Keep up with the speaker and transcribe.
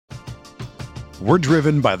We're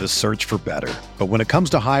driven by the search for better. But when it comes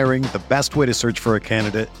to hiring, the best way to search for a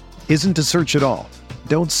candidate isn't to search at all.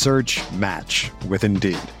 Don't search, match with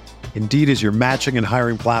Indeed. Indeed is your matching and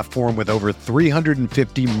hiring platform with over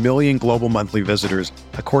 350 million global monthly visitors,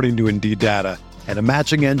 according to Indeed data, and a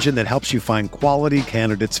matching engine that helps you find quality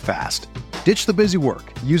candidates fast. Ditch the busy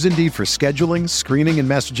work. Use Indeed for scheduling, screening, and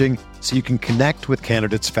messaging so you can connect with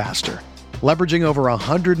candidates faster. Leveraging over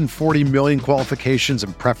 140 million qualifications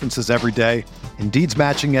and preferences every day, Indeed's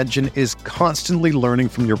matching engine is constantly learning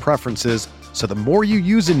from your preferences, so the more you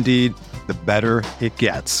use Indeed, the better it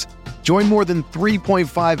gets. Join more than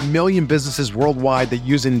 3.5 million businesses worldwide that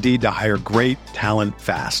use Indeed to hire great talent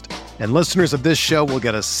fast. And listeners of this show will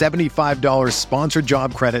get a $75 sponsored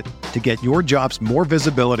job credit to get your jobs more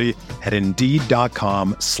visibility at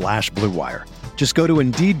Indeed.com/Blue Wire. Just go to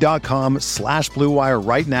Indeed.com/Blue Wire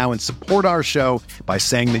right now and support our show by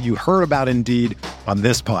saying that you heard about Indeed on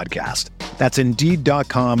this podcast. That's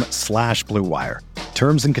Indeed.com/Blue Wire.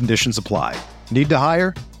 Terms and conditions apply. Need to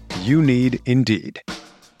hire? You need Indeed.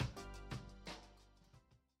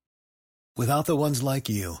 Without the ones like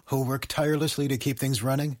you, who work tirelessly to keep things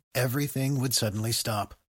running, everything would suddenly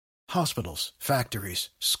stop. Hospitals, factories,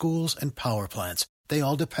 schools, and power plants, they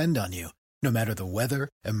all depend on you. No matter the weather,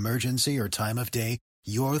 emergency, or time of day,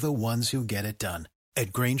 you're the ones who get it done.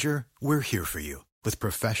 At Grainger, we're here for you with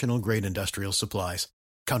professional-grade industrial supplies.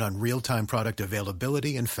 Count on real-time product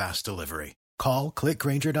availability and fast delivery. Call, click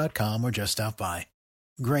Grainger.com, or just stop by.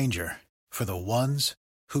 Grainger, for the ones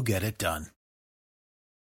who get it done.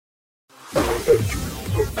 Mayo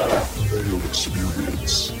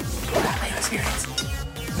Experience. Mayo Experience.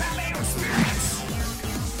 Mayo Experience.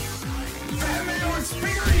 Mayo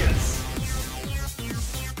Experience.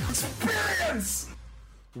 Experience.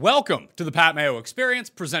 Welcome to the Pat Mayo Experience,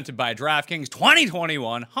 presented by DraftKings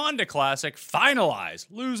 2021 Honda Classic Finalized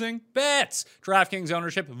Losing Bets. DraftKings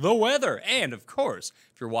ownership, the weather, and of course,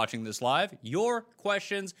 if you're watching this live, your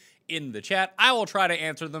questions in the chat. I will try to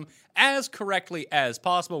answer them as correctly as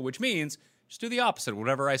possible, which means just do the opposite of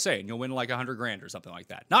whatever I say, and you'll win like $100,000 or something like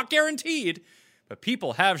that. Not guaranteed, but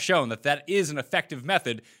people have shown that that is an effective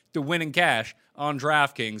method to winning cash on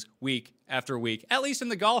DraftKings week after week, at least in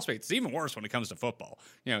the golf space. It's even worse when it comes to football.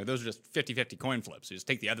 You know, those are just 50-50 coin flips. You just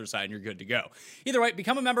take the other side and you're good to go. Either way,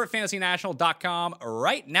 become a member at fantasynational.com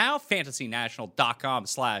right now.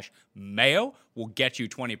 fantasynational.com/Mayo will get you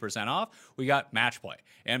 20% off. We got Match Play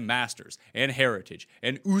and Masters and Heritage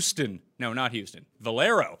and Houston. No, not Houston.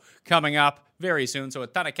 Valero coming up very soon. So a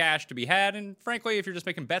ton of cash to be had. And frankly, if you're just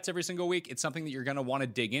making bets every single week, it's something that you're going to want to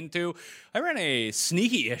dig into. I ran a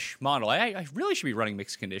sneaky-ish model. I really should be running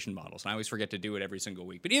mixed condition models, and I always forget to do it every single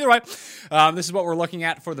week. But either way, this is what we're looking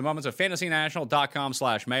at for the moment. So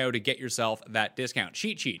fantasynational.com/Mayo to get yourself that discount.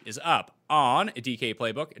 Cheat sheet is up on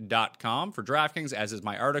DKPlaybook.com for DraftKings, as is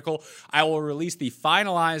my article. I will release the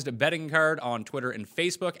finalized betting card on Twitter and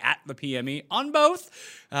Facebook at the PME on both,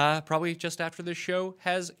 probably just after this show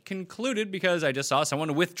has concluded, because I just saw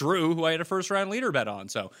someone withdrew who I had a first-round leader bet on.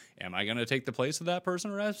 So am I going to take the place of that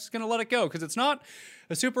person, or am I just going to let it go? Because it's not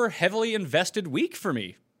a super heavily invested week for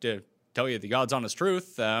me, to tell you the God's honest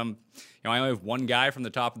truth. I only have one guy from the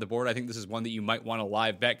top of the board. I think this is one that you might want to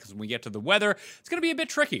live bet, because when we get to the weather, it's going to be a bit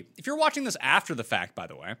tricky. If you're watching this after the fact, by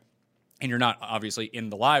the way, and you're not obviously in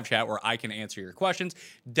the live chat where I can answer your questions,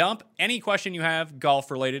 dump any question you have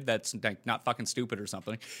golf-related that's not fucking stupid or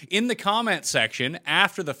something in the comment section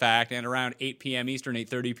after the fact, and around 8 p.m. Eastern,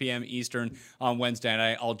 8:30 p.m. Eastern on Wednesday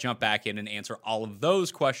night, I'll jump back in and answer all of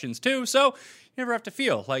those questions too. So you never have to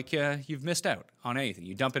feel like you've missed out on anything.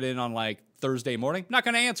 You dump it in on like Thursday morning, not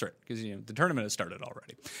going to answer it because the tournament has started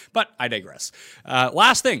already. But I digress.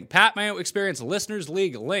 Last thing, Pat Mayo Experience Listeners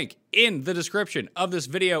League link in the description of this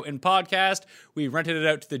video and podcast. We rented it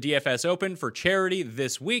out to the DFS Open for charity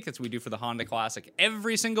this week. That's what we do for the Honda Classic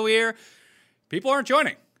every single year. People aren't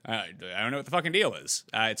joining. I don't know what the fucking deal is.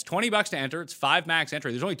 It's $20 to enter. It's 5 max entry.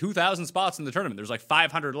 There's only 2,000 spots in the tournament. There's like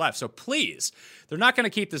 500 left. So please, they're not going to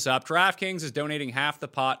keep this up. DraftKings is donating half the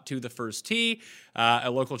pot to the First Tee, a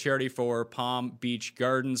local charity for Palm Beach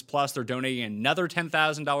Gardens. Plus, they're donating another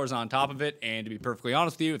 $10,000 on top of it. And to be perfectly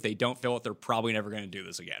honest with you, if they don't fill it, they're probably never going to do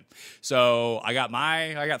this again. So I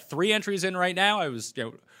got 3 entries in right now. I was,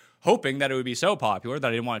 hoping that it would be so popular that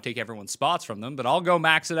I didn't want to take everyone's spots from them, but I'll go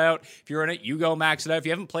max it out. If you're in it, you go max it out. If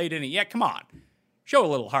you haven't played in it yet, come on. Show a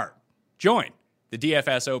little heart. Join. the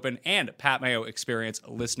DFS Open, and Pat Mayo Experience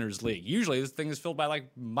Listeners League. Usually this thing is filled by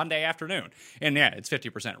like Monday afternoon. And yeah, it's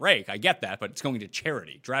 50% rake. I get that, but it's going to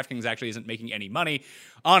charity. DraftKings actually isn't making any money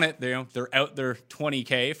on it. They're out their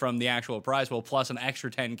 $20K from the actual prize pool plus an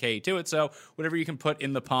extra $10K to it. So whatever you can put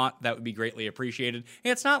in the pot, that would be greatly appreciated.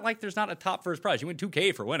 And it's not like there's not a top first prize. You win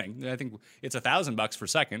 $2K for winning. I think it's $1,000 for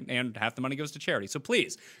second, and half the money goes to charity. So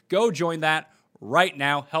please go join that right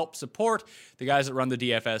now. Help support the guys that run the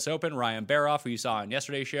DFS Open, Ryan Baroff, who you saw on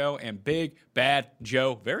yesterday's show, and Big Bad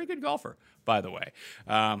Joe, very good golfer, by the way.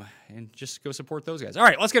 And just go support those guys. All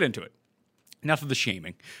right, let's get into it. Enough of the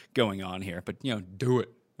shaming going on here, but, do it,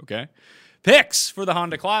 okay? Picks for the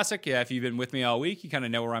Honda Classic. Yeah, if you've been with me all week, you kind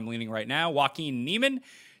of know where I'm leaning right now. Joaquin Niemann,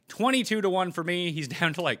 22-1 for me. He's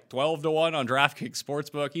down to like 12-1 on DraftKings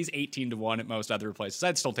Sportsbook. He's 18-1 at most other places.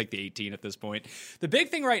 I'd still take the 18 at this point. The big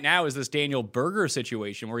thing right now is this Daniel Berger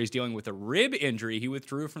situation where he's dealing with a rib injury. He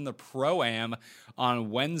withdrew from the Pro-Am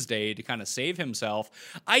on Wednesday to kind of save himself.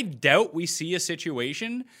 I doubt we see a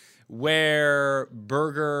situation where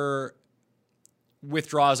Berger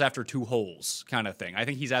withdraws after 2 holes kind of thing. I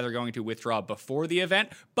think he's either going to withdraw before the event,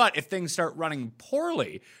 but if things start running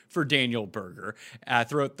poorly for Daniel Berger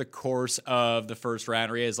throughout the course of the first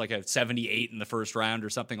round, or he has like a 78 in the first round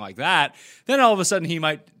or something like that, then all of a sudden he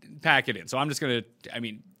might pack it in. So I'm just going to,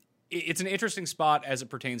 it's an interesting spot as it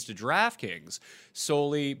pertains to DraftKings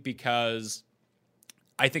solely because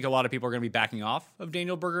I think a lot of people are going to be backing off of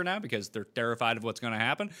Daniel Berger now because they're terrified of what's going to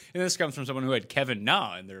happen. And this comes from someone who had Kevin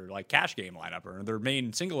Na in their like cash game lineup or their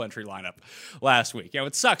main single entry lineup last week.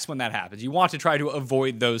 It sucks when that happens. You want to try to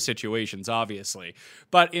avoid those situations, obviously.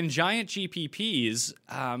 But in giant GPPs,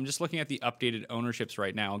 I'm just looking at the updated ownerships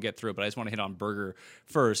right now. I'll get through it, but I just want to hit on Berger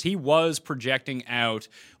first. He was projecting out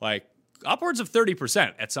like upwards of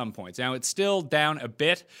 30% at some points. Now, it's still down a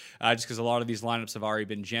bit just because a lot of these lineups have already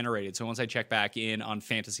been generated. So once I check back in on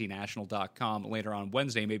fantasynational.com later on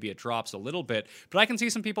Wednesday, maybe it drops a little bit. But I can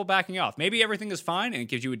see some people backing off. Maybe everything is fine and it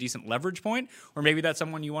gives you a decent leverage point, or maybe that's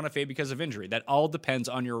someone you want to fade because of injury. That all depends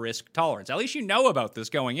on your risk tolerance. At least you know about this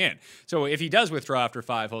going in. So if he does withdraw after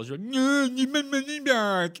 5 holes, you're like, no,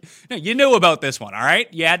 you knew about this one, all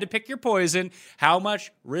right? You had to pick your poison. How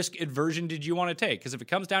much risk aversion did you want to take? Because if it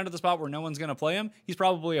comes down to the spot where no one's going to play him, he's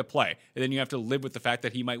probably a play. And then you have to live with the fact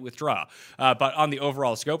that he might withdraw. But on the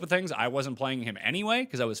overall scope of things, I wasn't playing him anyway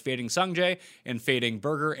because I was fading Sungjae and fading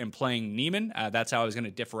Berger and playing Niemann. That's how I was going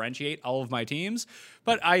to differentiate all of my teams.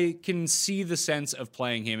 But I can see the sense of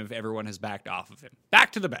playing him if everyone has backed off of him.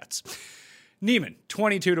 Back to the bets. Niemann,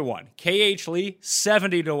 22-1. KH Lee,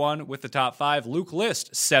 70-1 with the top 5. Luke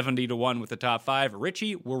List, 70-1 with the top 5.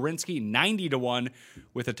 Richie Werenski, 90-1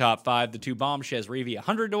 with the top 5. The 2 bombs, Shez Reavie,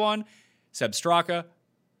 100-1. Seb Straka,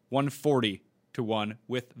 140-1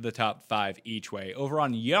 with the top 5 each way. Over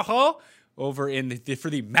on Yoho, over in for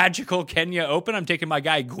the magical Kenya Open, I'm taking my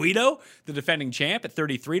guy Guido, the defending champ, at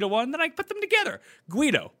 33-1. Then I put them together.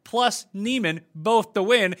 Guido plus Niemann, both to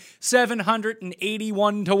win,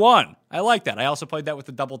 781-1. I like that. I also played that with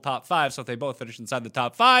the double top 5, so if they both finish inside the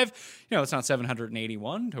top 5, it's not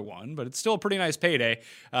 781-1, but it's still a pretty nice payday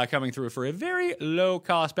coming through for a very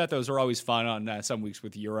low-cost bet. Those are always fun on some weeks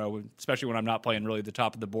with Euro, especially when I'm not playing really the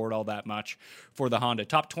top of the board all that much for the Honda.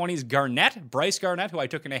 Top 20s, Bryce Garnett, who I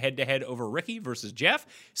took in a head-to-head over Ricky versus Jeff,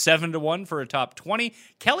 7-1 for a top 20.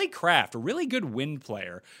 Kelly Kraft, a really good wind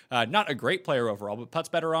player. Not a great player overall, but puts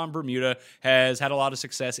better on Bermuda, has had a lot of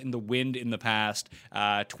success in the wind in the past,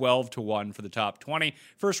 12-1 for the top 20.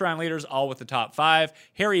 First round leaders, all with the top 5.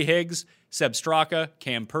 Harry Higgs, Seb Straka,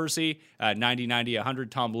 Cam Percy, 90,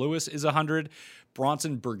 100. Tom Lewis is 100.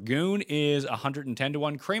 Bronson Burgoon is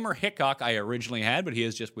 110-1. Kramer Hickok I originally had, but he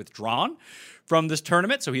has just withdrawn from this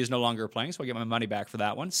tournament, so he is no longer playing, so I get my money back for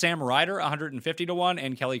that one. Sam Ryder, 150-1,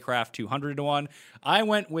 and Kelly Kraft, 200-1. I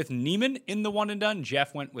went with Niemann in the one and done.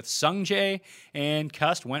 Jeff went with Sungjae, and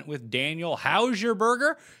Cust went with Daniel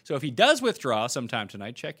Berger. So if he does withdraw sometime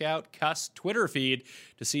tonight, check out Cust's Twitter feed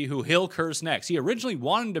to see who he'll curse next. He originally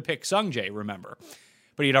wanted to pick Sungjae, remember,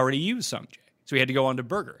 but he'd already used Sungjae. So he had to go on to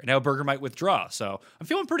Berger, and now Berger might withdraw. So I'm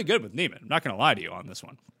feeling pretty good with Niemann. I'm not going to lie to you on this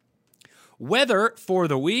one. Weather for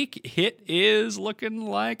the week, it is looking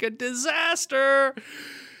like a disaster.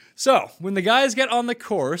 So when the guys get on the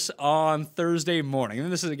course on Thursday morning, and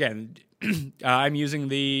this is, again, I'm using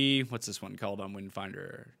the, what's this one called on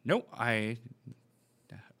Windfinder? Nope, I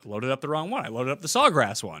loaded up the wrong one. I loaded up the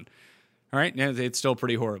Sawgrass one. All right, it's still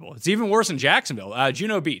pretty horrible. It's even worse in Jacksonville.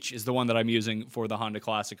 Juno Beach is the one that I'm using for the Honda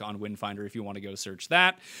Classic on Windfinder if you want to go search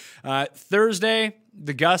that. Thursday,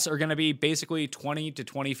 the gusts are going to be basically 20 to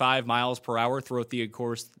 25 miles per hour throughout the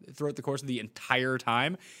course of the entire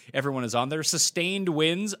time everyone is on there. Sustained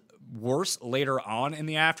winds worse later on in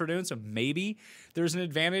the afternoon, so maybe there's an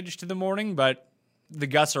advantage to the morning, but the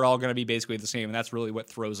gusts are all going to be basically the same, and that's really what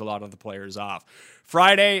throws a lot of the players off.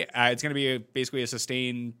 Friday, it's going to be basically a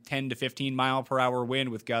sustained 10 to 15 mile per hour wind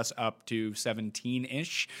with gusts up to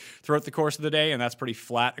 17-ish throughout the course of the day, and that's pretty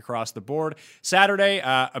flat across the board. Saturday,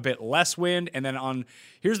 a bit less wind, and then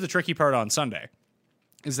here's the tricky part on Sunday,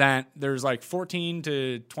 is that there's like 14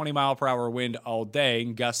 to 20 mile per hour wind all day,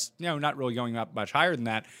 and gusts, not really going up much higher than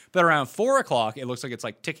that. But around 4 o'clock, it looks like it's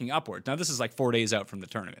like ticking upward. Now, this is like 4 days out from the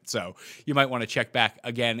tournament, so you might want to check back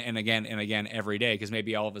again and again and again every day, because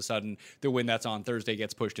maybe all of a sudden the wind that's on Thursday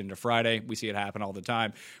gets pushed into Friday. We see it happen all the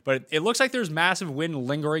time. But it looks like there's massive wind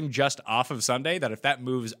lingering just off of Sunday, that if that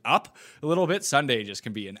moves up a little bit, Sunday just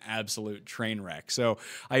can be an absolute train wreck. So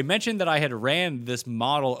I mentioned that I had ran this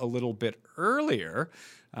model a little bit earlier.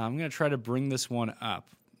 I'm going to try to bring this one up.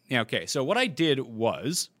 Yeah, okay, so what I did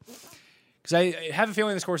was, because I have a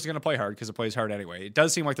feeling this course is going to play hard because it plays hard anyway. It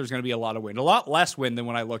does seem like there's going to be a lot of wind, a lot less wind than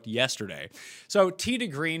when I looked yesterday. So tee to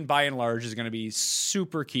green, by and large, is going to be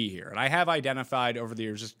super key here. And I have identified over the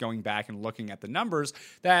years, just going back and looking at the numbers,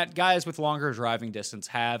 that guys with longer driving distance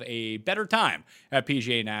have a better time at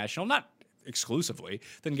PGA National, not exclusively,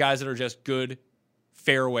 than guys that are just good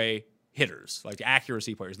fairway hitters, like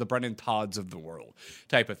accuracy players, the Brendan Todds of the world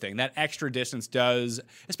type of thing. That extra distance does,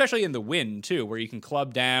 especially in the wind too, where you can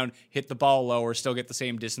club down, hit the ball lower, still get the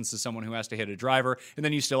same distance as someone who has to hit a driver, and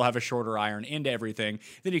then you still have a shorter iron into everything.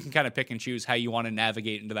 Then you can kind of pick and choose how you want to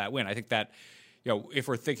navigate into that wind. I think that, if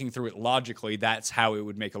we're thinking through it logically, that's how it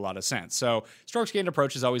would make a lot of sense. So strokes gained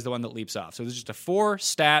approach is always the one that leaps off. So there's just a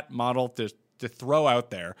 4-stat model to throw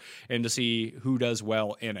out there and to see who does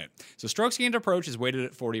well in it. So strokes gained approach is weighted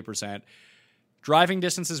at 40%. Driving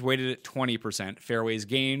distance is weighted at 20%. Fairways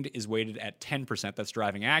gained is weighted at 10%. That's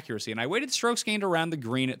driving accuracy. And I weighted strokes gained around the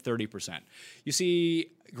green at 30%. You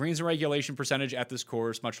see greens and regulation percentage at this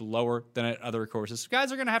course much lower than at other courses.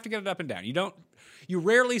 Guys are going to have to get it up and down. You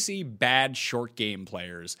rarely see bad short game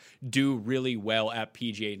players do really well at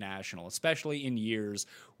PGA National, especially in years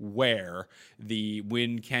where the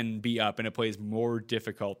wind can be up and it plays more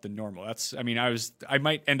difficult than normal. I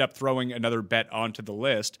might end up throwing another bet onto the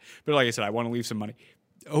list, but like I said, I want to leave some money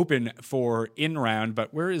open for in round.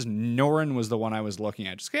 But where is Noren was the one I was looking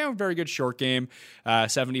at. Just a very good short game,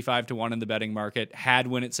 75-1 in the betting market.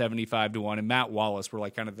 Hadwin at 75-1, and Matt Wallace were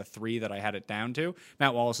like kind of the three that I had it down to.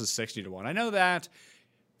 Matt Wallace is 60-1. I know that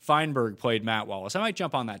Feinberg played Matt Wallace. I might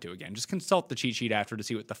jump on that too again. Just consult the cheat sheet after to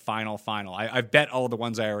see what the final. I've bet all the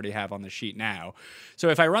ones I already have on the sheet now. So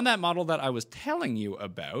if I run that model that I was telling you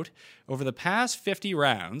about, over the past 50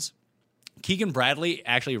 rounds, Keegan Bradley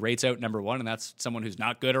actually rates out number one, and that's someone who's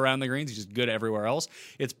not good around the greens. He's just good everywhere else.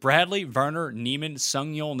 It's Bradley, Varner, Neiman,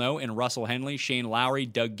 Sung Yul No, and Russell Henley, Shane Lowry,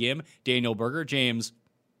 Doug Gim, Daniel Berger, James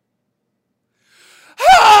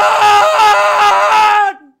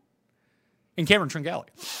and Cameron Tringale.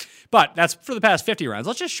 But that's for the past 50 rounds.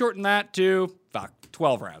 Let's just shorten that to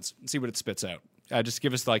 12 rounds and see what it spits out. Just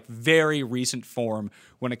give us like very recent form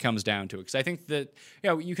when it comes down to it. Because I think that,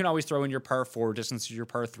 you can always throw in your par 4 distances, your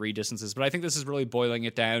par 3 distances, but I think this is really boiling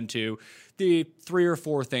it down to the 3 or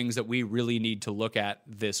 4 things that we really need to look at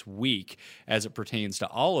this week as it pertains to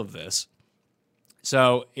all of this.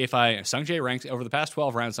 So if Sungjae ranks, over the past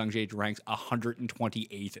 12 rounds, Sungjae ranks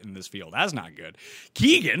 128th in this field. That's not good.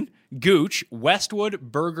 Keegan, Gooch,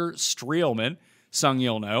 Westwood, Berger, Streelman, Sung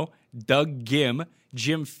Yul No, Doug Gim,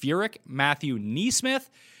 Jim Furyk, Matthew Neesmith,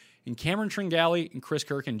 and Cameron Tringale, and Chris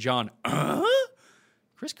Kirk, and John.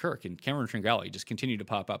 Chris Kirk and Cameron Tringale just continue to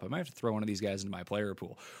pop up. I might have to throw one of these guys into my player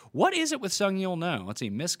pool. What is it with Sung Yul No? Let's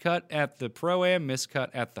see. Miscut at the Pro-Am,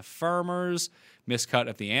 miscut at the Farmers, miscut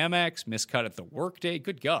at the Amex, miscut at the Workday.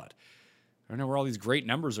 Good God. I don't know where all these great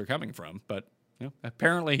numbers are coming from, but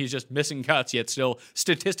apparently he's just missing cuts, yet still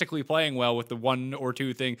statistically playing well with the 1 or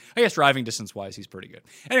 2 thing. I guess driving distance-wise, he's pretty good.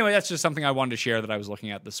 Anyway, that's just something I wanted to share that I was looking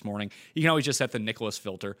at this morning. You can always just set the Nicholas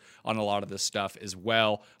filter on a lot of this stuff as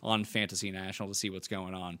well on Fantasy National to see what's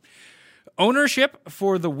going on. Ownership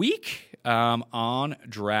for the week on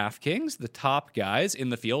DraftKings, the top guys in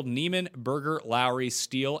the field, Neiman, Berger, Lowry,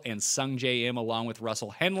 Steele, and Sungjae Im, along with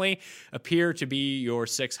Russell Henley, appear to be your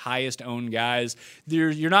 6 highest owned guys.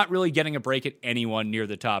 You're not really getting a break at anyone near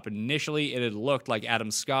the top. Initially, it had looked like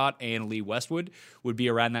Adam Scott and Lee Westwood would be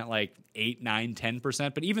around that 8, 9,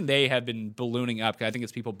 10%, but even they have been ballooning up. I think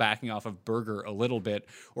it's people backing off of Berger a little bit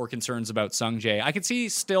or concerns about Sungjae. I could see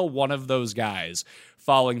still one of those guys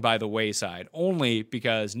falling by the wayside, only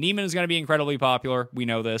because Neiman is going to be incredibly popular. We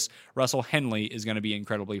know this. Russell Henley is going to be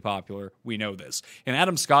incredibly popular. We know this. And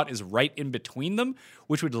Adam Scott is right in between them,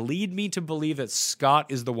 which would lead me to believe that Scott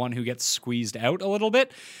is the one who gets squeezed out a little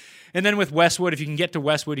bit. And then with Westwood, if you can get to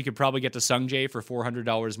Westwood, you could probably get to Sungjae for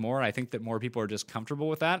 $400 more. I think that more people are just comfortable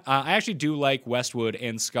with that. I actually do like Westwood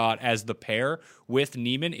and Scott as the pair with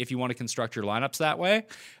Neiman if you want to construct your lineups that way,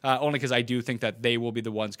 only because I do think that they will be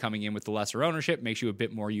the ones coming in with the lesser ownership, makes you a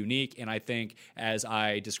bit more unique. And I think, as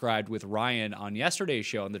I described with Ryan on yesterday's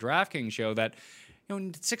show, on the DraftKings show, that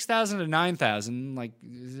 6,000 to 9,000, like,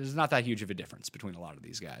 there's not that huge of a difference between a lot of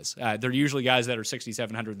these guys. They're usually guys that are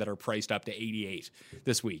 6,700 that are priced up to 88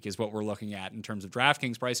 this week is what we're looking at in terms of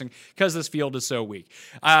DraftKings pricing because this field is so weak.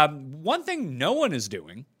 One thing no one is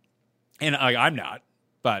doing, and I'm not,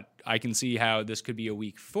 but I can see how this could be a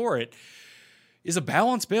week for it, is a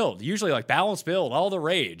balanced build. Usually, like, balanced build, all the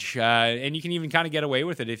rage. And you can even kind of get away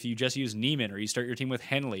with it if you just use Neiman or you start your team with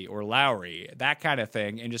Henley or Lowry, that kind of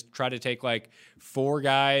thing, and just try to take like 6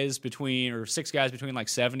 guys between like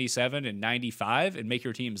 77 and 95 and make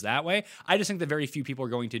your teams that way. I just think that very few people are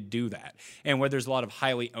going to do that. And where there's a lot of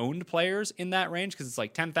highly owned players in that range, because it's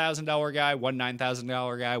like $10,000 guy, one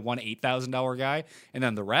 $9,000 guy, one $8,000 guy, and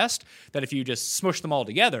then the rest, that if you just smush them all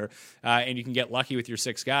together and you can get lucky with your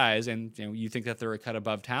 6 guys and you think that they're a cut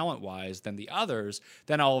above talent-wise than the others,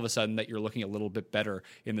 then all of a sudden that you're looking a little bit better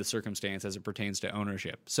in the circumstance as it pertains to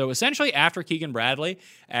ownership. So essentially, after Keegan Bradley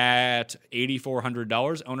at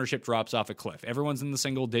 $8,400, ownership drops off a cliff. Everyone's in the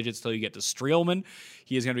single digits till you get to Streelman.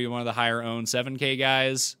 He is going to be one of the higher-owned 7K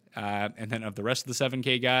guys. And then of the rest of the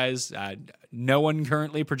 7K guys, no one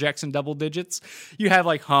currently projects in double digits. You have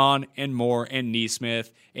like Hahn and Moore and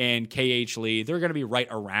Neesmith and KH Lee. They're going to be right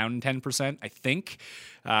around 10%, I think.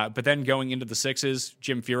 But then going into the 6s,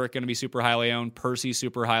 Jim Furyk going to be super highly owned. Percy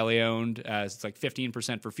super highly owned. It's like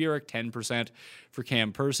 15% for Furyk, 10% for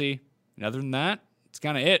Cam Percy. And other than that, it's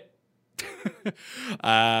kind of it.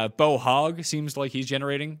 Bo Hogg seems like he's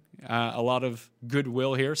generating a lot of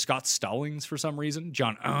goodwill here. Scott Stallings for some reason.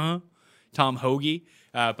 Tom Hoagie.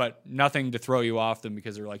 But nothing to throw you off them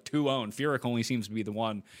because they're like 2 owned. Furyk only seems to be the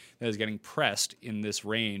one that is getting pressed in this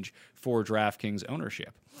range for DraftKings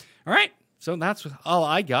ownership. All right. So that's all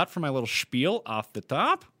I got for my little spiel off the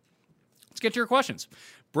top. Let's get to your questions.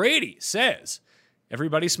 Brady says,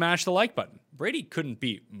 everybody smash the like button. Brady couldn't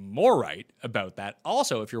be more right about that.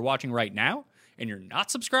 Also, if you're watching right now and you're not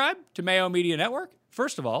subscribed to Mayo Media Network,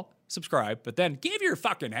 first of all, subscribe, but then give your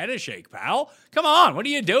fucking head a shake, pal. Come on, what are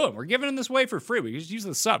you doing? We're giving this away for free. We just use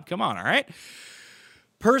the sub. Come on, all right?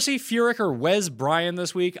 Percy, Furyk, or Wes Bryan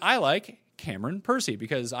this week. I like Cameron Percy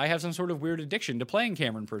because I have some sort of weird addiction to playing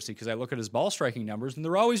Cameron Percy because I look at his ball striking numbers and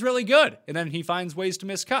they're always really good. And then he finds ways to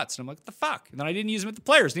miss cuts. And I'm like, what the fuck? And then I didn't use him at the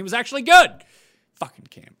players and he was actually good. Fucking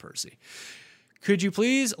Cam Percy. Could you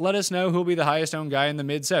please let us know who'll be the highest owned guy in the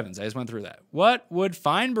mid 7s? I just went through that. What would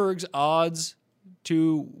Feinberg's odds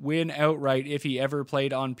to win outright if he ever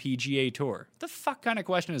played on PGA Tour? The fuck kind of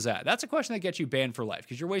question is that? That's a question that gets you banned for life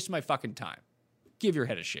because you're wasting my fucking time. Give your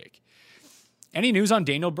head a shake. Any news on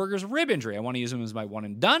Daniel Berger's rib injury? I want to use him as my one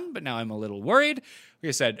and done, but now I'm a little worried. Like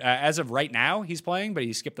I said, as of right now, he's playing, but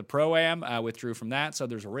he skipped the Pro-Am, withdrew from that, so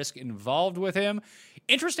there's a risk involved with him.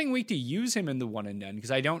 Interesting week to use him in the one and done,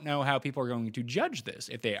 because I don't know how people are going to judge this.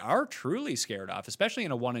 If they are truly scared off, especially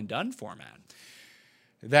in a one and done format,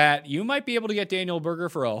 that you might be able to get Daniel Berger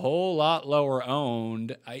for a whole lot lower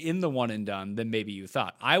owned in the one and done than maybe you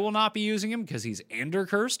thought. I will not be using him because he's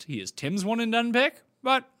Andercursed. He is Tim's one and done pick.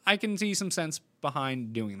 But I can see some sense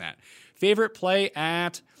behind doing that. Favorite play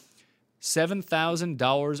at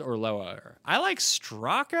 $7,000 or lower. I like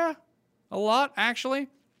Straka a lot, actually.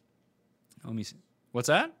 Let me see. What's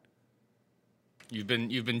that? You've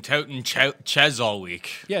been touting Chez all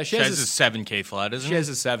week. Yeah, Chez is 7K flat, isn't it? Chez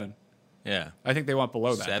is 7. Yeah. I think they want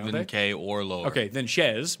below that. 7K or lower. Okay, then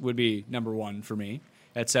Chez would be number 1 for me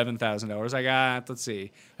at $7,000. I got, let's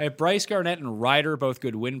see. I have Bryce Garnett and Ryder, both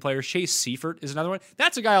good win players. Chase Seifert is another one.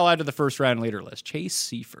 That's a guy I'll add to the first round leader list. Chase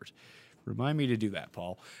Seifert. Remind me to do that,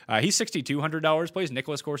 Paul. He's $6,200. Plays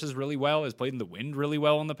Nicholas courses really well. Has played in the wind really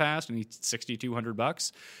well in the past, and he's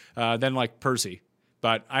 $6,200. Then like Percy.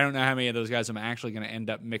 But I don't know how many of those guys I'm actually going to end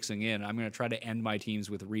up mixing in. I'm going to try to end my teams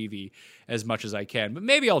with Reavie as much as I can. But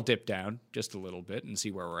maybe I'll dip down just a little bit and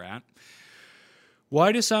see where we're at.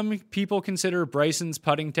 Why do some people consider Bryson's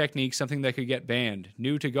putting technique something that could get banned?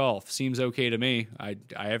 New to golf. Seems okay to me. I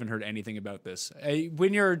haven't heard anything about this.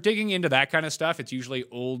 When you're digging into that kind of stuff, it's usually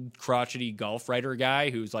old, crotchety golf writer guy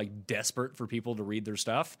who's like desperate for people to read their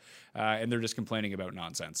stuff, and they're just complaining about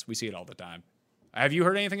nonsense. We see it all the time. Have you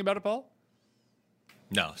heard anything about it, Paul?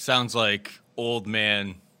 No. Sounds like old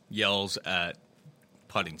man yells at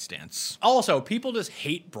putting stance. Also, people just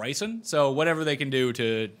hate Bryson, so whatever they can do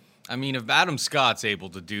to... I mean, if Adam Scott's able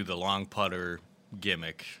to do the long putter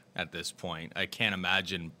gimmick, at this point. I can't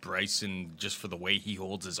imagine Bryson just for the way he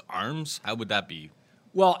holds his arms. How would that be?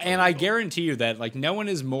 Well, and I guarantee you that like no one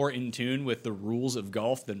is more in tune with the rules of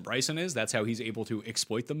golf than Bryson is. That's how he's able to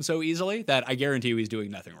exploit them so easily that I guarantee you he's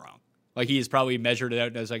doing nothing wrong. Like he's probably measured it out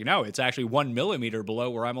and it's like, no, it's actually 1 millimeter below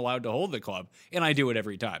where I'm allowed to hold the club. And I do it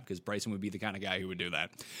every time because Bryson would be the kind of guy who would do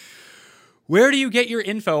that. Where do you get your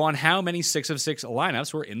info on how many 6 of 6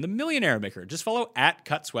 lineups were in the Millionaire Maker? Just follow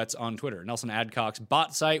 @CutSweats on Twitter. Nelson Adcock's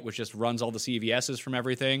bot site, which just runs all the CVSs from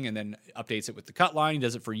everything and then updates it with the cut line. He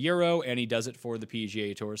does it for Euro and he does it for the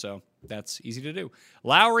PGA Tour, so that's easy to do.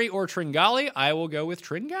 Lowry or Tringali? I will go with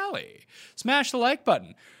Tringali. Smash the like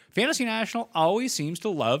button. Fantasy National always seems to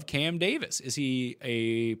love Cam Davis. Is he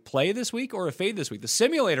a play this week or a fade this week? The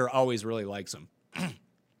simulator always really likes him. I'm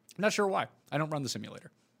not sure why. I don't run the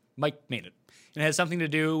simulator. Mike made it. It has something to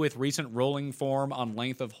do with recent rolling form on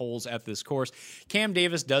length of holes at this course. Cam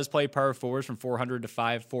Davis does play par fours from 400 to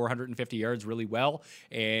 450 yards really well,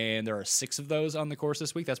 and there are 6 of those on the course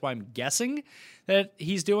this week. That's why I'm guessing that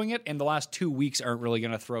he's doing it, and the last 2 weeks aren't really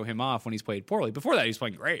going to throw him off when he's played poorly. Before that, he's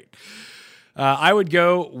playing great. I'd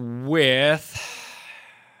go with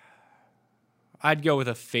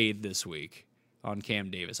a fade this week on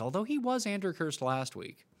Cam Davis, although he was Andrew Kirst last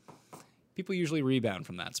week. People usually rebound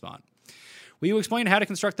from that spot. Will you explain how to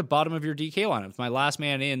construct the bottom of your DK lineup? My last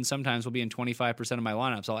man in sometimes will be in 25% of my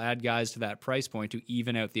lineups. I'll add guys to that price point to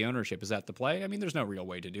even out the ownership. Is that the play? I mean, there's no real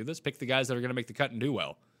way to do this. Pick the guys that are going to make the cut and do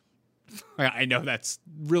well. I know that's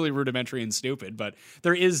really rudimentary and stupid, but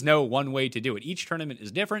there is no one way to do it. Each tournament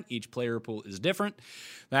is different. Each player pool is different.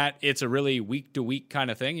 That it's a really week-to-week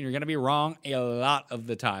kind of thing, and you're going to be wrong a lot of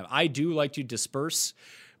the time. I do like to disperse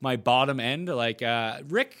my bottom end. Like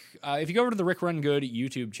Rick, if you go over to the Rick Run Good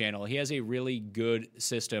YouTube channel, he has a really good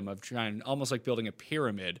system of trying, almost like building a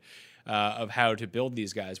pyramid of how to build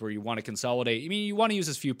these guys where you want to consolidate. I mean, you want to use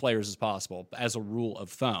as few players as possible as a rule of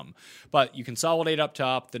thumb, but you consolidate up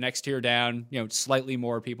top, the next tier down, slightly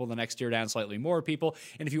more people, the next tier down, slightly more people.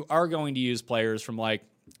 And if you are going to use players from like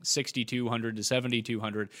 6,200 to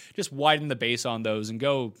 7,200, just widen the base on those and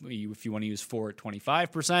go, if you want to use 4 at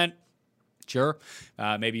 25%, sure.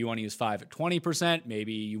 Maybe you want to use 5 at 20%.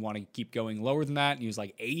 Maybe you want to keep going lower than that and use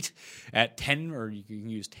like 8 at 10, or you can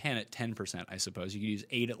use 10 at 10%, I suppose. You could use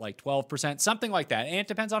 8 at like 12%, something like that. And it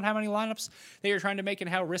depends on how many lineups that you're trying to make and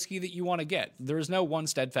how risky that you want to get. There is no one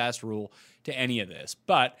steadfast rule to any of this.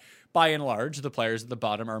 But by and large, the players at the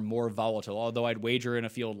bottom are more volatile. Although I'd wager in a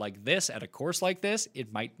field like this, at a course like this,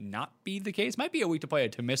 it might not be the case. Might be a week to play a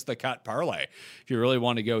to miss the cut parlay if you really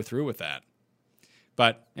want to go through with that.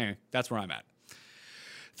 But anyway, that's where I'm at.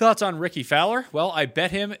 Thoughts on Ricky Fowler? Well, I bet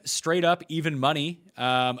him straight up even money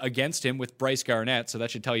against him with Bryce Garnett, so that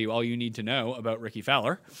should tell you all you need to know about Ricky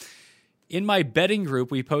Fowler. In my betting group,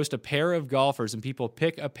 we post a pair of golfers and people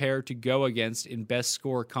pick a pair to go against in best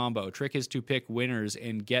score combo. Trick is to pick winners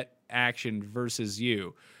and get action versus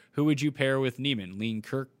you. Who would you pair with Niemann? Lean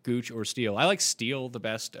Kirk, Gooch, or Steele? I like Steele the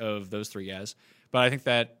best of those 3 guys, but I think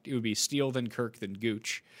that it would be Steele, then Kirk, then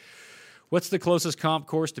Gooch. What's the closest comp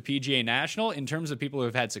course to PGA National? In terms of people who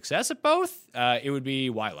have had success at both, it would be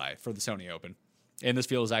Waialae for the Sony Open. And this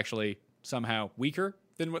field is actually somehow weaker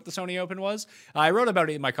than what the Sony Open was. I wrote about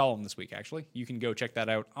it in my column this week, actually. You can go check that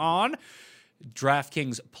out on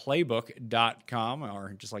DraftKingsPlaybook.com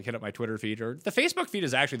or just like hit up my Twitter feed. Or the Facebook feed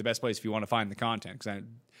is actually the best place if you want to find the content, because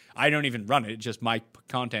I don't even run it. Just my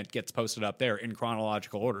content gets posted up there in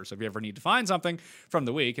chronological order. So if you ever need to find something from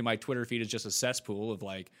the week, and my Twitter feed is just a cesspool of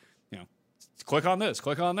like, click on this,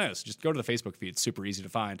 just go to the Facebook feed. It's super easy to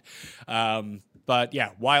find. But yeah,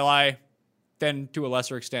 Waialae, then to a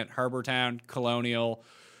lesser extent, Harbortown, Colonial,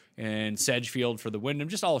 and Sedgefield for the Wyndham,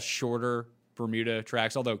 just all shorter Bermuda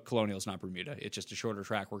tracks, although Colonial's not Bermuda. It's just a shorter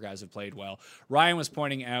track where guys have played well. Ryan was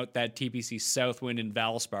pointing out that TPC Southwind and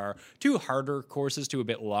Valspar, 2 harder courses, 2 a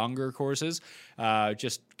bit longer courses,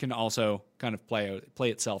 just can also kind of play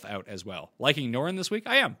itself out as well. Liking Noren this week?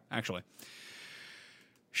 I am, actually.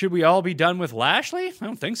 Should we all be done with Lashley? I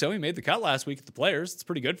don't think so. He made the cut last week at the Players. It's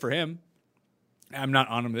pretty good for him. I'm not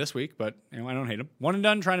on him this week, but I don't hate him. One and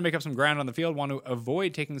done, trying to make up some ground on the field. Want to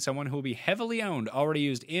avoid taking someone who will be heavily owned. Already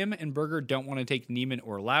used Im and Berger. Don't want to take Niemann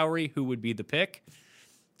or Lowry. Who would be the pick?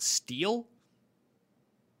 Steele?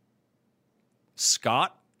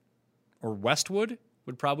 Scott? Or Westwood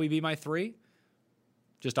would probably be my 3.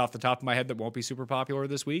 Just off the top of my head, that won't be super popular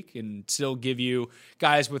this week and still give you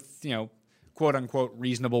guys with, quote-unquote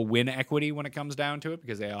reasonable win equity when it comes down to it,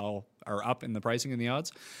 because they all are up in the pricing and the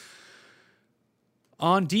odds.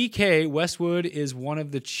 On DK, Westwood is one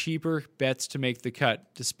of the cheaper bets to make the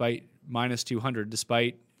cut, despite minus 200,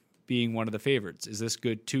 despite being one of the favorites. Is this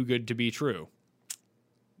too good to be true?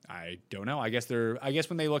 I don't know. I guess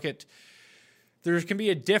when they look at, there can be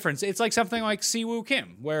a difference. It's like something like Siwoo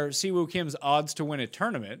Kim, where Siwoo Kim's odds to win a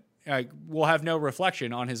tournament will have no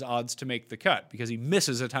reflection on his odds to make the cut because he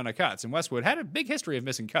misses a ton of cuts. And Westwood had a big history of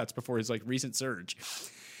missing cuts before his recent surge.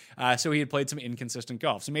 So he had played some inconsistent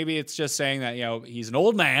golf. So maybe it's just saying that, he's an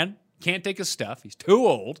old man, can't take his stuff, he's too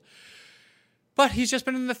old. But he's just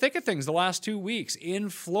been in the thick of things the last 2 weeks in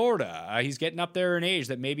Florida. He's getting up there in age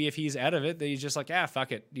that maybe if he's out of it, that he's just like,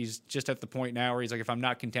 fuck it. He's just at the point now where he's like, if I'm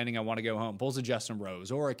not contending, I want to go home. Pulls a Justin Rose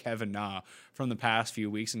or a Kevin Na from the past few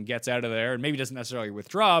weeks and gets out of there. And maybe doesn't necessarily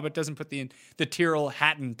withdraw, but doesn't put the Tyrrell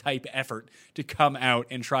Hatton type effort to come out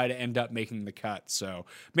and try to end up making the cut. So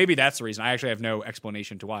maybe that's the reason. I actually have no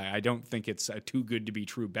explanation to why. I don't think it's a too good to be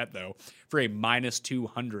true bet, though, for a minus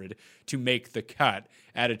 200 to make the cut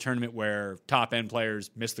at a tournament where top-end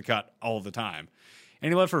players miss the cut all the time.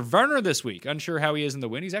 And he left for Varner this week. Unsure how he is in the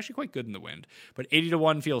wind. He's actually quite good in the wind. But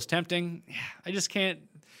 80-1 feels tempting. I just can't.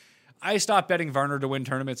 I stopped betting Varner to win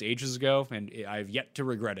tournaments ages ago, and I've yet to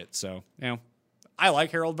regret it. So, I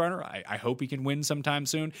like Harold Varner. I hope he can win sometime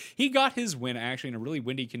soon. He got his win, actually, in a really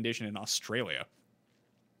windy condition in Australia.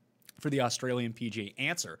 For the Australian PGA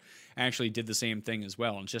Answer actually did the same thing as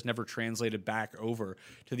well, and it's just never translated back over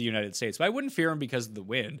to the United States. But I wouldn't fear him because of the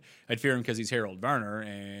wind. I'd fear him because he's Harold Varner,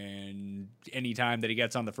 and any time that he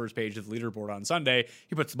gets on the first page of the leaderboard on Sunday,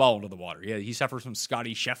 he puts the ball into the water. Yeah, he suffers from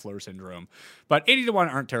Scotty Scheffler syndrome. But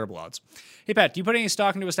 80-1 aren't terrible odds. Hey, Pat, do you put any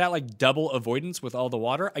stock into a stat like double avoidance with all the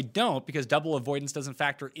water? I don't, because double avoidance doesn't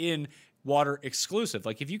factor in water exclusive.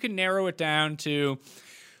 Like, if you can narrow it down to,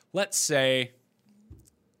 let's say,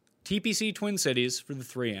 TPC Twin Cities for the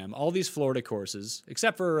 3M, all these Florida courses,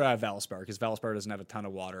 except for Valspar, because Valspar doesn't have a ton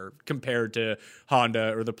of water compared to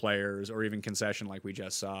Honda or the Players or even Concession like we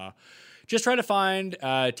just saw. Just try to find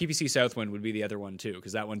TPC Southwind would be the other one too,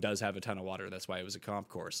 because that one does have a ton of water. That's why it was a comp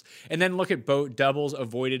course. And then look at boat doubles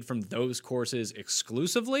avoided from those courses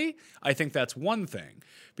exclusively. I think that's one thing,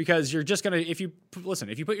 because you're just going to, if you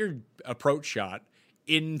put your approach shot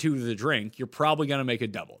into the drink, you're probably going to make a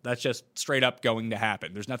double. That's just straight up going to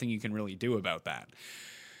happen. There's nothing you can really do about that.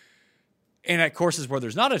 And at courses where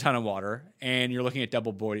there's not a ton of water and you're looking at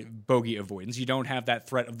double bogey avoidance, you don't have that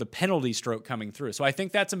threat of the penalty stroke coming through. So I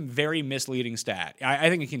think that's a very misleading stat. I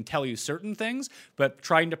think it can tell you certain things, but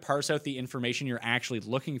trying to parse out the information you're actually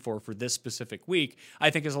looking for this specific week, I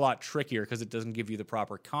think is a lot trickier because it doesn't give you the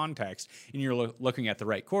proper context and you're looking at the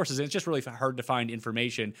right courses. And it's just really hard to find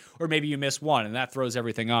information, or maybe you miss one and that throws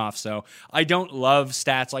everything off. So I don't love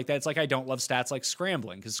stats like that. It's like I don't love stats like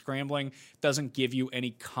scrambling, because scrambling doesn't give you any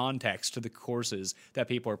context to the courses that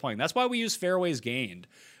people are playing. That's why we use fairways gained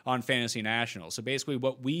on Fantasy National. So basically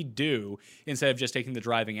what we do, instead of just taking the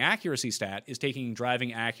driving accuracy stat, is taking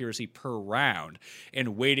driving accuracy per round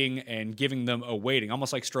and weighting and giving them a weighting,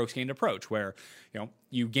 almost like strokes gained approach, where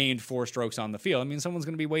you gained 4 strokes on the field. I mean, someone's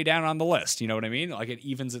going to be way down on the list. You know what I mean? Like, it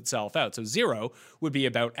evens itself out. So 0 would be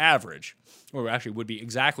about average, or actually would be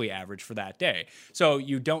exactly average for that day. So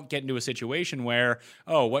you don't get into a situation where,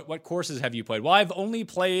 what courses have you played? Well, I've only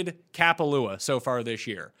played Kapalua so far this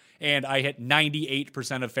year, and I hit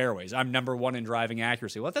 98% of fairways. I'm number 1 in driving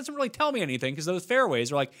accuracy. Well, that doesn't really tell me anything, because those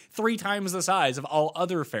fairways are like 3 times the size of all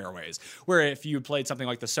other fairways. Where if you played something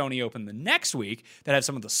like the Sony Open the next week that had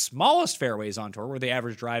some of the smallest fairways on tour, where the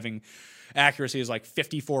average driving accuracy is like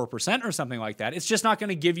 54% or something like that, it's just not going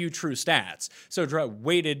to give you true stats. So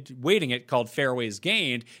weighting it, called fairways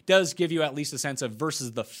gained, does give you at least a sense of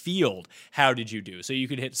versus the field, how did you do? So you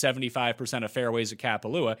could hit 75% of fairways at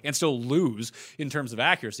Kapalua and still lose in terms of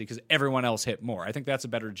accuracy because everyone else hit more. I think that's a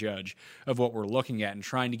better judge of what we're looking at and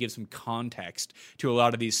trying to give some context to a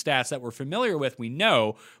lot of these stats that we're familiar with, we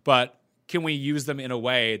know, but can we use them in a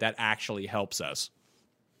way that actually helps us?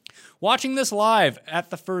 Watching this live at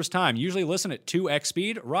the first time, usually listen at 2x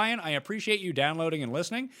speed. Ryan, I appreciate you downloading and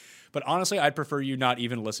listening, but honestly, I'd prefer you not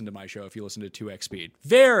even listen to my show if you listen to 2x speed.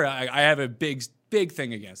 I have a big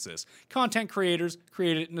thing against this. Content creators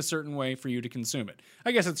create it in a certain way for you to consume it.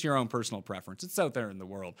 I guess it's your own personal preference. It's out there in the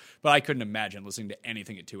world, but I couldn't imagine listening to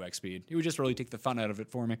anything at 2x speed. It would just really take the fun out of it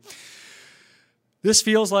for me. This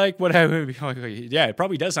feels like what I would be like. Yeah, it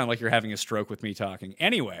probably does sound like you're having a stroke with me talking.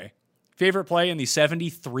 Anyway, favorite play in the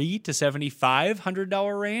 $7,300 to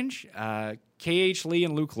 $7,500 range. KH Lee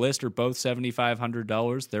and Luke List are both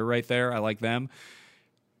 $7,500. They're right there. I like them.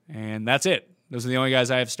 And that's it. Those are the only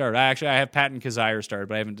guys I have started. I have Patton Kizzire started,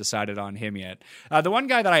 but I haven't decided on him yet. The one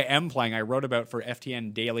guy that I am playing, I wrote about for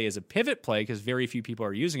FTN Daily as a pivot play because very few people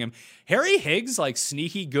are using him. Harry Higgs, like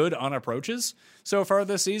sneaky good on approaches so far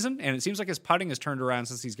this season, and it seems like his putting has turned around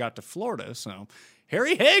since he's got to Florida. So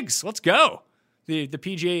Harry Higgs, let's go. The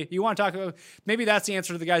PGA, you want to talk about, maybe that's the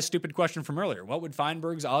answer to the guy's stupid question from earlier. What would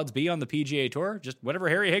Feinberg's odds be on the PGA Tour? Just whatever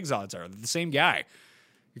Harry Higgs' odds are. They're the same guy.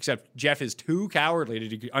 Except Jeff is too cowardly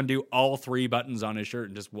to undo all 3 buttons on his shirt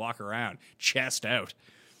and just walk around, chest out.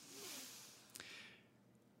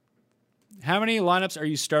 How many lineups are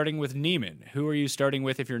you starting with Neiman? Who are you starting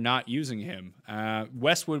with if you're not using him?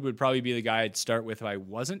 Westwood would probably be the guy I'd start with if I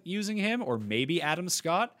wasn't using him, or maybe Adam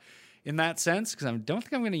Scott in that sense, because I don't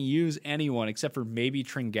think I'm going to use anyone except for maybe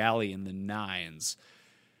Tringali in the 9s.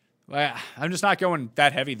 I'm just not going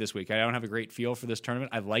that heavy this week. I don't have a great feel for this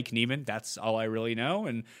tournament. I like Neiman. That's all I really know,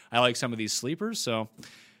 and I like some of these sleepers, so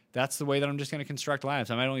that's the way that I'm just going to construct lineups.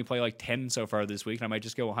 I might only play like 10 so far this week, and I might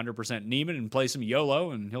just go 100% Neiman and play some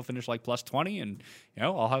YOLO, and he'll finish like plus 20, and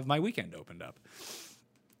I'll have my weekend opened up.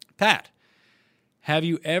 Pat, have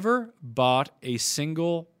you ever bought a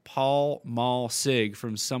single Pall Mall cig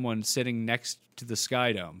from someone sitting next to the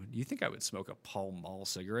Sky Dome? Do you think I would smoke a Pall Mall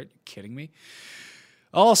cigarette? You kidding me?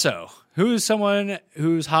 Also, who is someone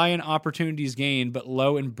who's high in opportunities gained but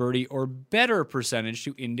low in birdie or better percentage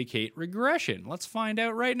to indicate regression? Let's find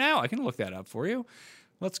out right now. I can look that up for you.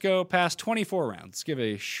 Let's go past 24 rounds. Let's give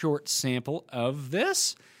a short sample of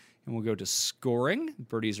this, and we'll go to scoring,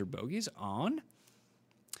 birdies or bogeys, on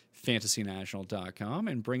FantasyNational.com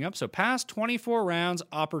and bring up. So past 24 rounds,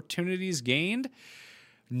 opportunities gained.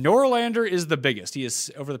 Norlander is the biggest. He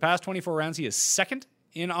is, over the past 24 rounds, he is second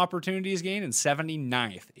in opportunities gained and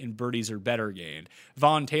 79th in birdies or better gained.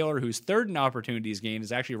 Vaughn Taylor, who's third in opportunities gained,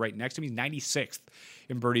 is actually right next to him. He's 96th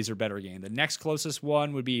in birdies or better gained. The next closest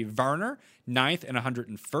one would be Varner, 9th and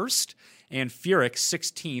 101st, and Furyk,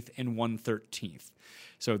 16th and 113th.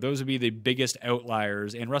 So those would be the biggest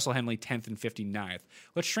outliers, and Russell Henley 10th and 59th.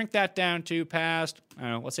 Let's shrink that down to past,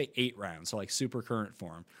 let's say 8 rounds, so like super current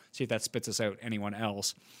form. See if that spits us out anyone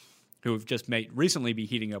else who have just may recently be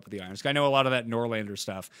heating up with the irons. I know a lot of that Norlander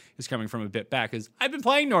stuff is coming from a bit back, because I've been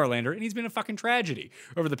playing Norlander, and he's been a fucking tragedy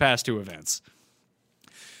over the past 2 events.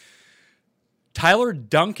 Tyler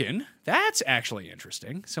Duncan, that's actually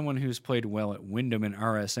interesting. Someone who's played well at Wyndham and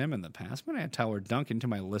RSM in the past. I'm going to add Tyler Duncan to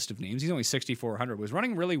my list of names. He's only 6,400. Was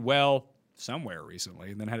running really well somewhere recently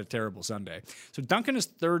and then had a terrible Sunday. So Duncan is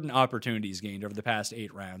third in opportunities gained over the past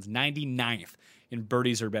 8 rounds, 99th in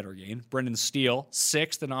birdies or better gained. Brendan Steele,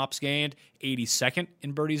 6th in ops gained, 82nd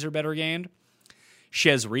in birdies or better gained.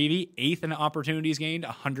 Chez Reavie, 8th in opportunities gained,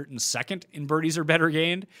 102nd in birdies or better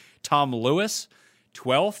gained. Tom Lewis,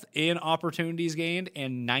 12th in opportunities gained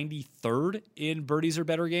and 93rd in birdies or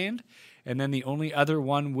better gained. And then the only other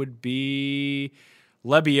one would be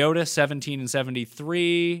Lebioda, 17 and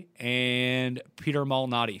 73, and Peter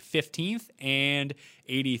Malnati, 15th and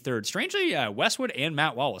 83rd. Strangely, Westwood and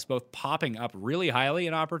Matt Wallace both popping up really highly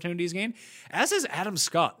in opportunities gained, as is Adam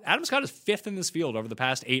Scott. Adam Scott is 5th in this field over the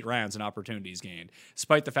past 8 rounds in opportunities gained,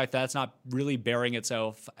 despite the fact that that's not really bearing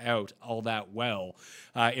itself out all that well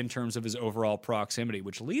in terms of his overall proximity,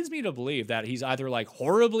 which leads me to believe that he's either like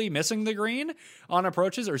horribly missing the green on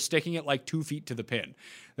approaches or sticking it like 2 feet to the pin.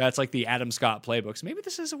 That's like the Adam Scott playbook. So maybe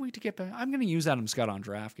this is a week to get back. I'm going to use Adam Scott on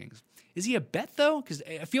DraftKings. Is he a bet, though? Because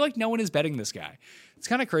I feel like no one is betting this guy. It's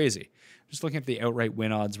kind of crazy. Just looking at the outright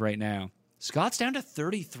win odds right now. Scott's down to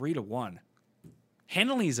 33-1.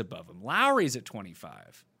 Henley's above him. Lowry's at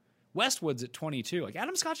 25. Westwood's at 22. Like,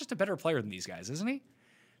 Adam Scott's just a better player than these guys, isn't he?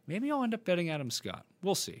 Maybe I'll end up betting Adam Scott.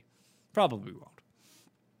 We'll see. Probably won't.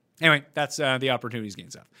 Anyway, that's the opportunities gain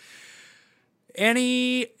stuff.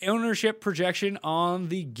 Any ownership projection on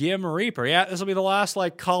the Gim Reaper? Yeah, this will be the last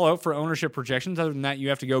call out for ownership projections. Other than that, you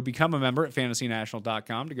have to go become a member at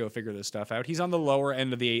FantasyNational.com to go figure this stuff out. He's on the lower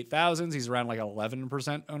end of the 8,000s. He's around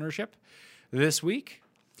 11% ownership this week.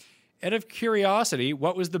 Out of curiosity,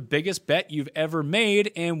 what was the biggest bet you've ever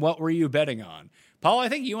made, and what were you betting on? Paul, I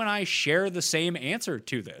think you and I share the same answer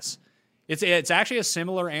to this. It's actually a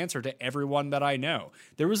similar answer to everyone that I know.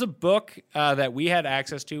 There was a book that we had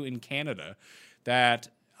access to in Canada that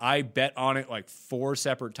I bet on it 4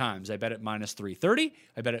 separate times. I bet it minus 330,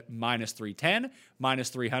 I bet it minus 310, minus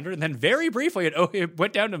 300, and then very briefly it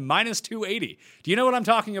went down to minus 280. Do you know what I'm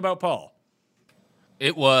talking about, Paul?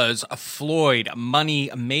 It was a Floyd Money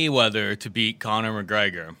Mayweather to beat Conor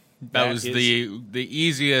McGregor. That was the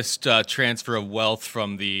easiest transfer of wealth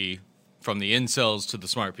from the incels to the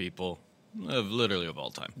smart people, literally of all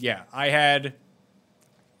time. Yeah, I had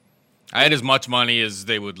as much money as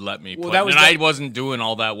they would let me put, and I wasn't doing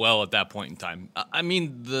all that well at that point in time. I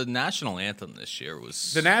mean, the national anthem this year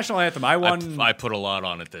was... The national anthem, I won... I put a lot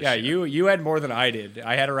on it this year. Yeah, you had more than I did.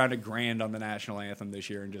 I had around $1,000 on the national anthem this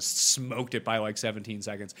year and just smoked it by 17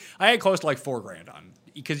 seconds. I had close to $4,000 on,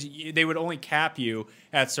 because they would only cap you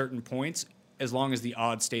at certain points as long as the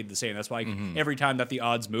odds stayed the same. That's why every time that the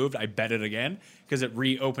odds moved, I bet it again because it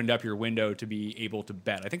reopened up your window to be able to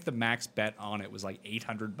bet. I think the max bet on it was like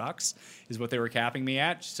 $800 is what they were capping me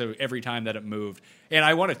at. So every time that it moved, and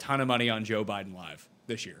I won a ton of money on Joe Biden live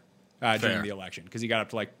this year. During the election, because he got up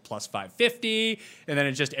to like plus 550, and then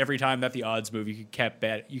it's just every time that the odds move, you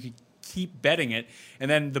could keep betting it. And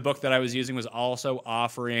then the book that I was using was also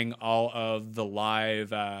offering all of the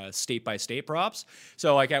live state by state props.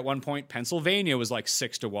 So like at one point, Pennsylvania was like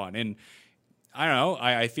 6-1, and I don't know.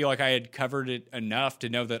 I feel like I had covered it enough to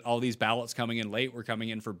know that all these ballots coming in late were coming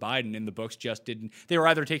in for Biden, and the books just didn't. They were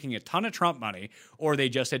either taking a ton of Trump money, or they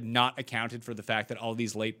just had not accounted for the fact that all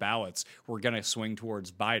these late ballots were going to swing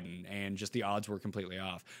towards Biden, and just the odds were completely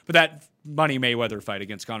off. But that Money Mayweather fight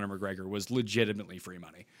against Conor McGregor was legitimately free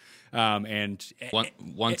money.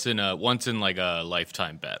 Once in like a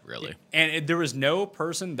lifetime bet, really. And there was no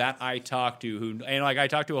person that I talked to I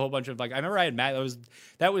talked to a whole bunch of I remember I had Matt.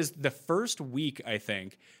 That was the first week I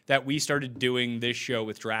think that we started doing this show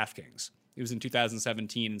with DraftKings. It was in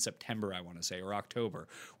 2017 in September, I want to say, or October,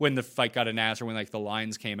 when the fight got announced or when the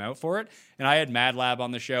lines came out for it. And I had Mad Lab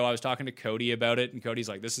on the show. I was talking to Cody about it, and Cody's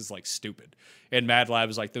like, "This is stupid." And Mad Lab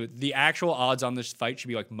was like, "The actual odds on this fight should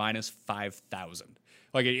be minus 5,000."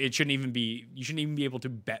 It shouldn't even be. You shouldn't even be able to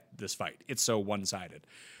bet this fight. It's so one-sided.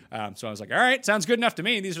 So I was like, all right, sounds good enough to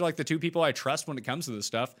me. These are the two people I trust when it comes to this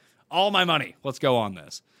stuff. All my money. Let's go on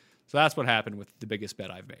this. So that's what happened with the biggest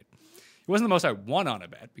bet I've made. It wasn't the most I won on a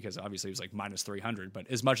bet because obviously it was minus 300, but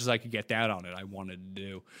as much as I could get down on it, I wanted to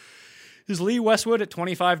do. Is Lee Westwood at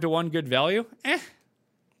 25-1 good value?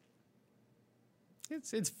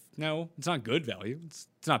 It's not good value. It's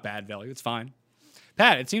not bad value. It's fine.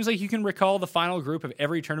 Pat, it seems like you can recall the final group of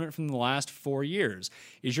every tournament from the last 4 years.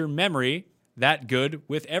 Is your memory that good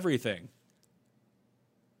with everything?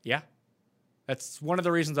 Yeah. That's one of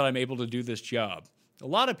the reasons that I'm able to do this job. A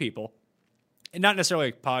lot of people, and not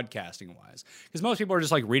necessarily podcasting-wise, because most people are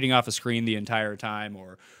just reading off a screen the entire time,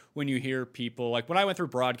 or when you hear people, when I went through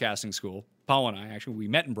broadcasting school, Paul and I, we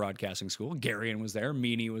met in broadcasting school. Garion was there.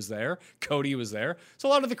 Meanie was there. Cody was there. So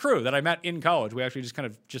a lot of the crew that I met in college, we actually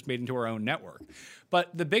just made into our own network. But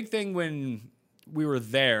the big thing when we were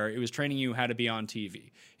there, it was training you how to be on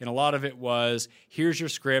TV. And a lot of it was, here's your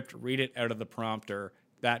script, read it out of the prompter,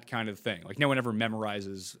 that kind of thing. No one ever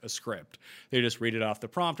memorizes a script. They just read it off the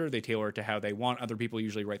prompter. They tailor it to how they want. Other people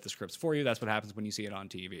usually write the scripts for you. That's what happens when you see it on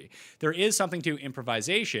TV. There is something to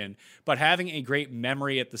improvisation, but having a great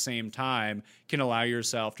memory at the same time can allow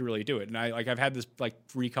yourself to really do it. And I've had this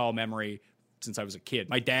recall memory since I was a kid.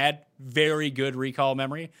 My dad, very good recall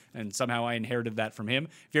memory, and somehow I inherited that from him.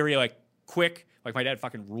 Very quick. My dad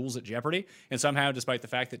fucking rules at Jeopardy. And somehow, despite the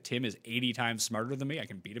fact that Tim is 80 times smarter than me, I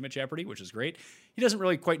can beat him at Jeopardy, which is great. He doesn't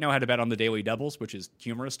really quite know how to bet on the daily doubles, which is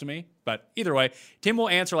humorous to me. But either way, Tim will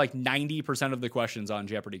answer 90% of the questions on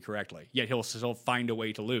Jeopardy correctly. Yet he'll still find a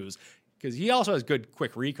way to lose. Because he also has good,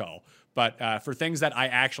 quick recall. But for things that I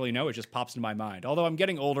actually know, it just pops into my mind. Although I'm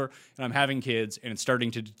getting older and I'm having kids and it's starting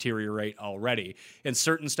to deteriorate already. And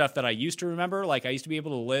certain stuff that I used to remember, I used to be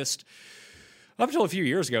able to list... Up until a few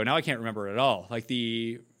years ago, now I can't remember it at all.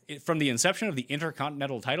 From the inception of the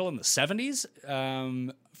Intercontinental title in the 70s,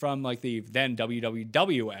 from the then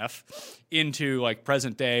WWF into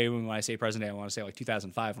present day. When I say present day, I want to say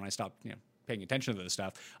 2005 when I stopped paying attention to this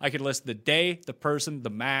stuff. I could list the day, the person, the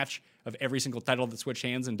match of every single title that switched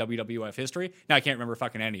hands in WWF history. Now I can't remember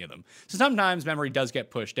fucking any of them. So sometimes memory does get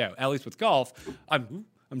pushed out. At least with golf,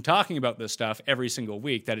 I'm talking about this stuff every single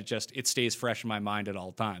week that it stays fresh in my mind at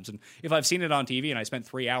all times. And if I've seen it on TV and I spent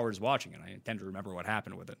 3 hours watching it, I tend to remember what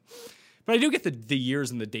happened with it. But I do get the years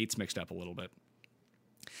and the dates mixed up a little bit.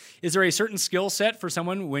 Is there a certain skill set for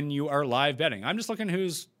someone when you are live betting? I'm just looking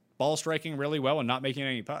who's ball striking really well and not making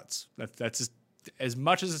any putts. That's just as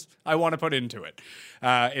much as I want to put into it.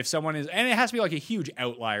 If someone is, and it has to be a huge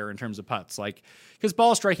outlier in terms of putts, because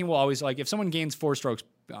ball striking will always, if someone gains 4 strokes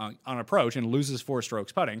on approach and loses 4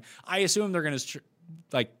 strokes putting, I assume they're going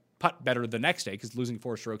to putt better the next day because losing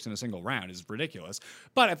 4 strokes in a single round is ridiculous.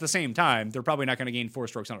 But at the same time, they're probably not going to gain 4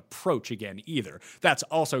 strokes on approach again either. That's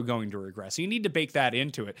also going to regress. So you need to bake that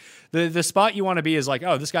into it. The spot you want to be is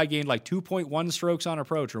this guy gained 2.1 strokes on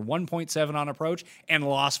approach or 1.7 on approach and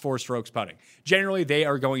lost 4 strokes putting. Generally, they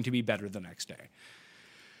are going to be better the next day.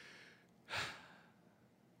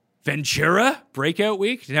 Ventura, breakout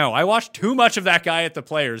week? No, I watched too much of that guy at the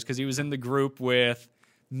Players because he was in the group with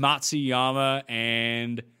Matsuyama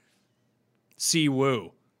and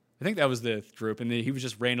Siwoo. I think that was the group, and he was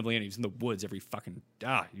just randomly in. He was in the woods every fucking...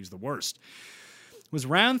 he was the worst. Was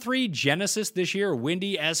round 3 Genesis this year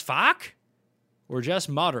windy as fuck? or just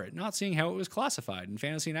moderate? Not seeing how it was classified in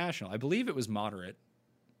Fantasy National. I believe it was moderate.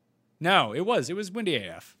 No, it was. It was windy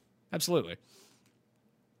AF. Absolutely.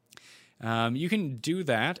 You can do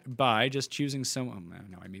that by just choosing some... Oh,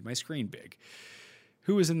 no, I made my screen big.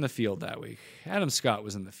 Who was in the field that week? Adam Scott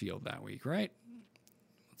was in the field that week, right?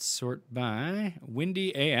 Let's sort by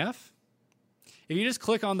windy AF. If you just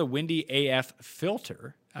click on the windy AF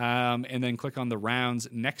filter and then click on the rounds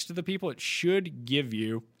next to the people, it should give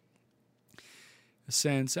you a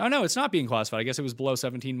sense. Oh, no, it's not being classified. I guess it was below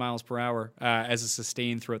 17 miles per hour as a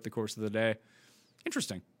sustained throughout the course of the day.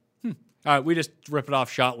 Interesting. We just rip it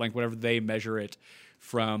off ShotLink, whatever they measure it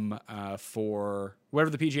from for whatever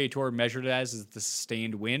the PGA Tour measured it as is the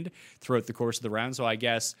sustained wind throughout the course of the round. So I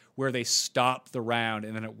guess where they stopped the round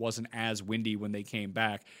and then it wasn't as windy when they came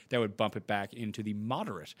back, that would bump it back into the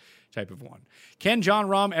moderate type of one. Can Jon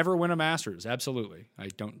Rahm ever win a Masters? Absolutely. I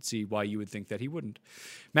don't see why you would think that he wouldn't.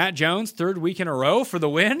 Matt Jones, 3rd week in a row for the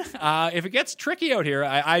win. If it gets tricky out here,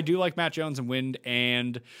 I do like Matt Jones and wind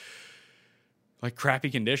and like crappy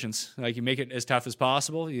conditions. Like you make it as tough as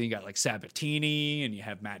possible. You got like Sabatini and you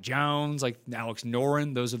have Matt Jones, like Alex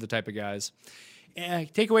Noren. Those are the type of guys.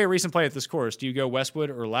 Take away a recent play at this course. Do you go Westwood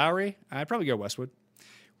or Lowry? I'd probably go Westwood.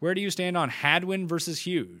 Where do you stand on Hadwin versus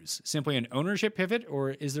Hughes? Simply an ownership pivot, or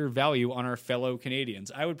is there value on our fellow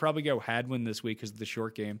Canadians? I would probably go Hadwin this week because of the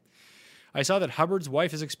short game. I saw that Hubbard's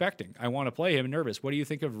wife is expecting. I want to play him. Nervous. What do you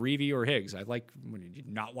think of Reavie or Higgs? I'd like. Did you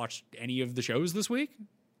not watch any of the shows this week?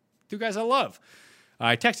 2 guys I love.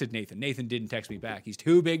 I texted Nathan. Nathan didn't text me back. He's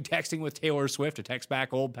too big texting with Taylor Swift to text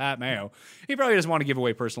back old Pat Mayo. He probably doesn't want to give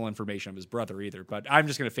away personal information of his brother either, but I'm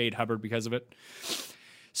just going to fade Hubbard because of it.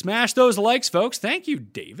 Smash those likes, folks. Thank you,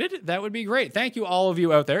 David. That would be great. Thank you, all of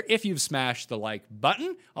you out there. If you've smashed the like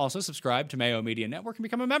button, also subscribe to Mayo Media Network and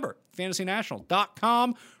become a member.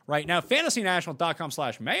 FantasyNational.com right now.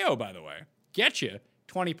 FantasyNational.com/Mayo, by the way. Get you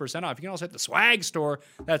 20% off. You can also hit the swag store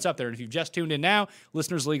that's up there. And if you've just tuned in now,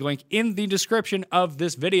 Listeners League link in the description of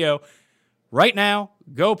this video. Right now,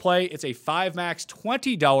 go play. It's a 5 max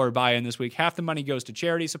 $20 buy-in this week. Half the money goes to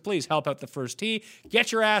charity, so please help out the first tee.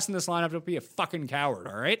 Get your ass in this lineup. Don't be a fucking coward,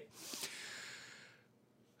 all right?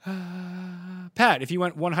 Pat, if you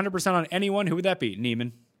went 100% on anyone, who would that be?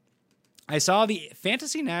 Neiman. I saw the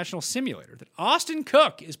Fantasy National Simulator that Austin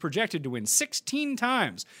Cook is projected to win 16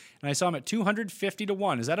 times, and I saw him at 250 to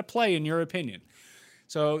 1. Is that a play in your opinion?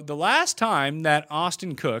 So the last time that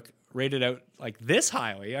Austin Cook rated out like this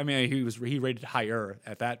highly, I mean, he rated higher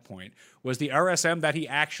at that point, was the RSM that he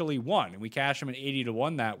actually won, and we cashed him at 80 to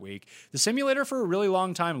 1 that week. The simulator for a really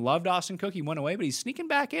long time loved Austin Cook. He went away, but he's sneaking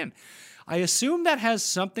back in. I assume that has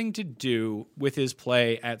something to do with his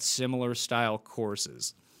play at similar style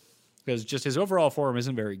courses, because just his overall form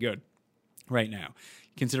isn't very good right now,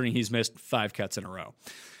 considering he's missed 5 cuts in a row.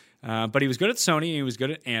 But he was good at Sony. He was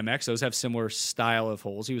good at Amex. Those have similar style of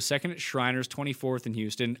holes. He was second at Shriners, 24th in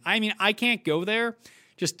Houston. I mean, I can't go there.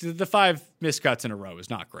 Just the 5 missed cuts in a row is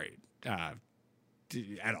not great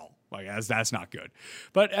at all. Like that's not good.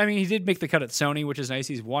 But I mean, he did make the cut at Sony, which is nice.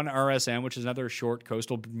 He's won RSM, which is another short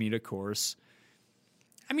coastal Bermuda course.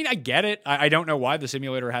 I mean, I get it. I don't know why the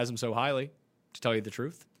simulator has him so highly, to tell you the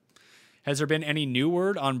truth. Has there been any new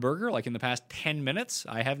word on Berger, like in the past 10 minutes?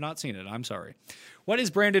 I have not seen it. I'm sorry. What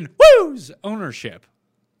is Brandon Woo's ownership?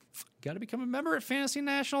 Got to become a member at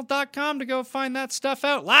FantasyNational.com to go find that stuff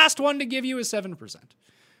out. Last one to give you is 7%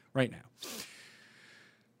 right now.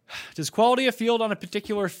 Does quality of field on a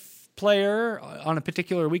particular player on a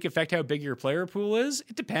particular week affect how big your player pool is?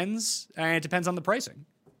 It depends. It depends on the pricing,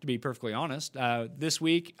 to be perfectly honest. This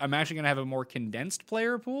week, I'm actually going to have a more condensed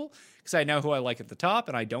player pool because I know who I like at the top,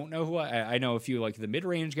 and I don't know who I know a few like the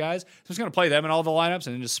mid-range guys. So I'm just going to play them in all the lineups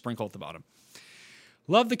and then just sprinkle at the bottom.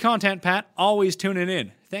 Love the content, Pat. Always tuning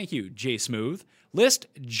in. Thank you, Jay Smooth. List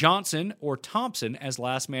Johnson or Thompson as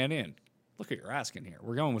last man in. Look what you're asking here.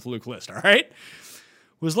 We're going with Luke List, all right?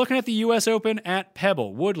 Was looking at the U.S. Open at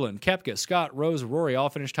Pebble, Woodland, Koepka, Scott, Rose, Rory all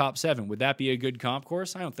finished top 7. Would that be a good comp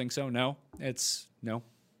course? I don't think so. No,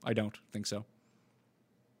 I don't think so. I'm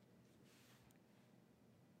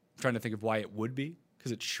trying to think of why it would be,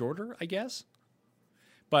 because it's shorter, I guess.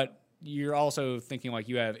 But you're also thinking like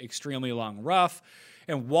you have extremely long rough,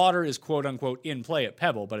 and water is quote-unquote in play at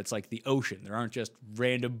Pebble, but it's like the ocean. There aren't just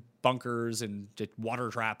random bunkers and just water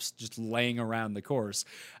traps just laying around the course.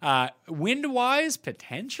 Wind-wise,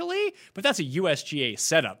 potentially, but that's a USGA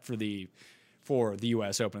setup for the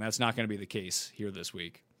U.S. Open. That's not going to be the case here this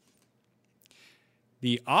week.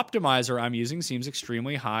 The optimizer I'm using seems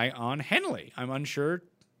extremely high on Henley. I'm unsure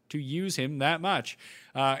to use him that much.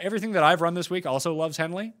 Everything that I've run this week also loves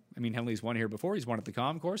Henley. I mean, Henley's won here before. He's won at the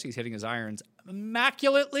Com course. He's hitting his irons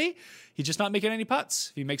immaculately. He's just not making any putts.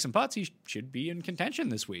 If he makes some putts, he should be in contention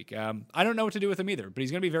this week. I don't know what to do with him either, but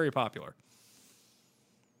he's going to be very popular.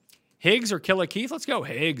 Higgs or Killa Keith? Let's go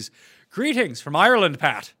Higgs. Greetings from Ireland,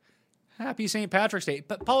 Pat. Happy St. Patrick's Day.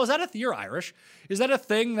 But Paul, you're Irish. Is that a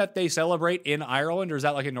thing that they celebrate in Ireland, or is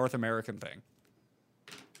that like a North American thing?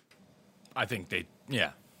 I think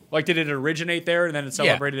yeah. Like, did it originate there and then it's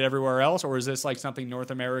celebrated everywhere else? Or is this like something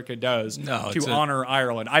North America does to honor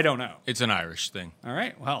Ireland? I don't know. It's an Irish thing. All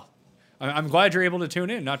right. Well, I'm glad you're able to tune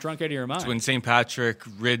in, not drunk out of your mind. It's when St. Patrick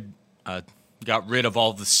got rid of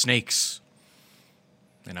all the snakes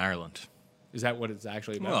in Ireland. Is that what it's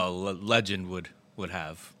actually about? Well, legend would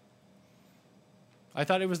have. I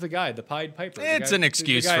thought it was the Pied Piper. It's an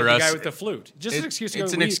excuse for us. The guy with the flute. Just an excuse.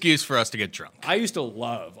 It's an excuse for us to get drunk. I used to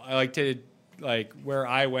love. Where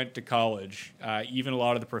I went to college, even a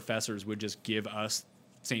lot of the professors would just give us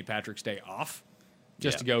St. Patrick's Day off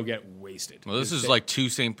just to go get wasted. Well, this is like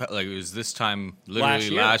it was this time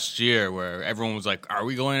literally last year where everyone was like, "Are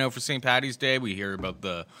we going out for St. Patty's Day?" We hear about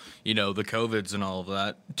the COVIDs and all of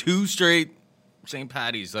that. 2 straight St.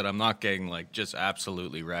 Patty's that I'm not getting just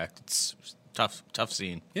absolutely wrecked. It's tough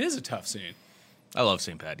scene. It is a tough scene. I love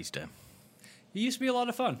St. Patty's Day. It used to be a lot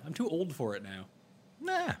of fun. I'm too old for it now.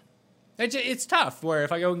 Nah. It's tough where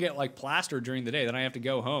if I go and get plastered during the day, then I have to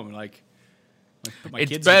go home and put my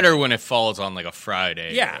kids. It's better when it falls on a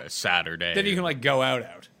Friday or a Saturday. Then you can go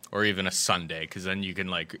out. Or even a Sunday, because then you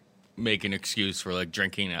can make an excuse for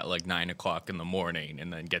drinking at 9 o'clock in the morning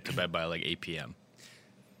and then get to bed by 8 p.m.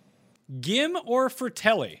 Gim or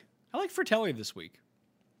Fratelli? I like Fratelli this week.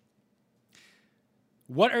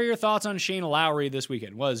 What are your thoughts on Shane Lowry this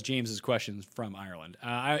weekend? Was James's question from Ireland.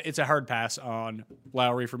 It's a hard pass on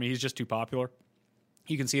Lowry for me. He's just too popular.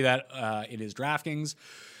 You can see that in his DraftKings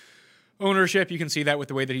ownership. You can see that with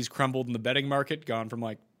the way that he's crumbled in the betting market, gone from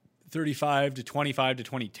 35 to 25 to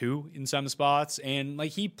 22 in some spots. And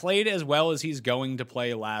he played as well as he's going to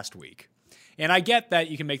play last week. And I get that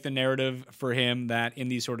you can make the narrative for him that in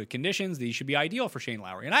these sort of conditions, these should be ideal for Shane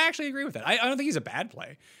Lowry. And I actually agree with that. I don't think he's a bad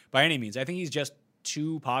play by any means. I think he's just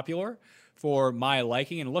too popular for my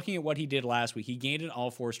liking. And looking at what he did last week, he gained in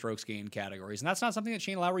all 4 strokes gained categories. And that's not something that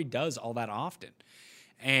Shane Lowry does all that often.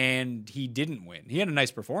 And he didn't win. He had a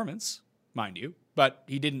nice performance, mind you, but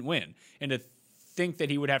he didn't win. And to think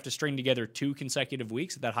that he would have to string together 2 consecutive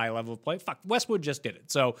weeks at that high level of play, Westwood just did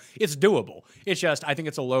it. So it's doable. It's just, I think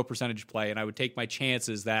it's a low percentage play, and I would take my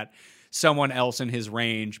chances that someone else in his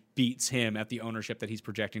range beats him at the ownership that he's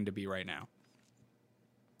projecting to be right now.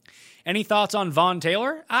 Any thoughts on Vaughn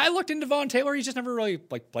Taylor? I looked into Vaughn Taylor. He's just never really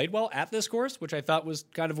played well at this course, which I thought was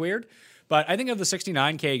kind of weird. But I think of the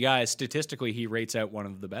 69K guys, statistically, he rates out one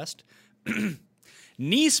of the best.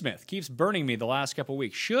 Neesmith keeps burning me the last couple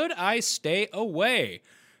weeks. Should I stay away?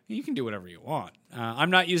 You can do whatever you want. I'm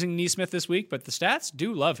not using Neesmith this week, but the stats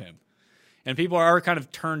do love him. And people are kind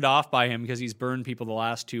of turned off by him because he's burned people the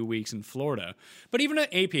last 2 weeks in Florida. But even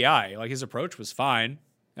at API, his approach was fine.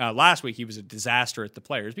 Last week, he was a disaster at the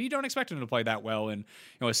Players, but you don't expect him to play that well in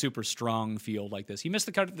a super strong field like this. He missed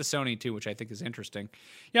the cut at the Sony, too, which I think is interesting.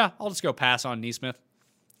 Yeah, I'll just go pass on Neesmith.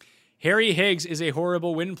 Harry Higgs is a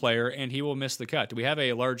horrible win player, and he will miss the cut. Do we have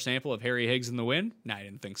a large sample of Harry Higgs in the win? No, I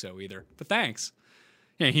didn't think so either, but thanks.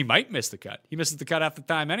 Yeah, he might miss the cut. He misses the cut half the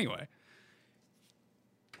time anyway.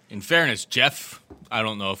 In fairness, Jeff, I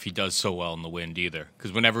don't know if he does so well in the wind either,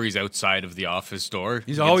 because whenever he's outside of the office door,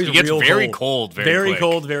 he gets very cold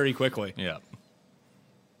very quickly. Yeah.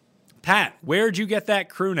 Pat, where'd you get that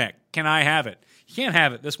crew neck? Can I have it? You can't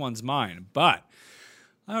have it. This one's mine. But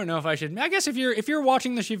I don't know if I should. I guess if you're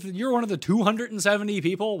watching the show, if you're one of the 270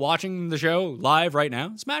 people watching the show live right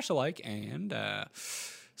now, smash the like and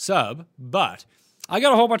sub. But I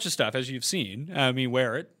got a whole bunch of stuff, as you've seen me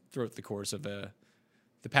wear it throughout the course of the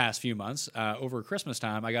past few months. Over Christmas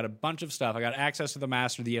time, I got a bunch of stuff. I got access to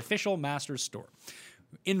the official Masters store.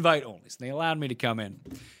 Invite only. So they allowed me to come in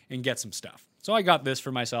and get some stuff. So I got this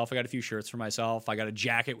for myself. I got a few shirts for myself. I got a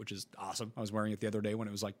jacket, which is awesome. I was wearing it the other day when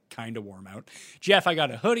it was kind of warm out. Jeff, I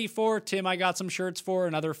got a hoodie for. Tim, I got some shirts for.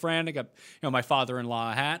 Another friend, I got my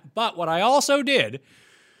father-in-law a hat. But what I also did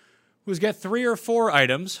was get 3 or 4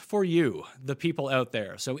 items for you, the people out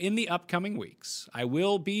there. So in the upcoming weeks, I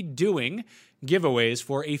will be doing giveaways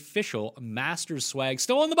for official Masters swag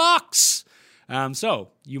still in the box. So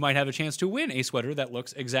you might have a chance to win a sweater that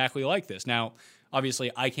looks exactly like this. Now,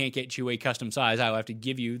 obviously, I can't get you a custom size. I'll have to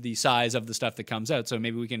give you the size of the stuff that comes out. So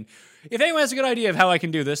maybe we can, if anyone has a good idea of how I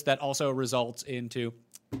can do this, that also results into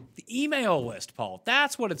the email list, Paul.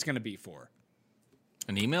 That's what it's going to be for.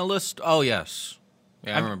 An email list? Oh, yes.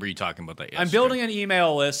 Yeah, I remember you talking about that yesterday. I'm building an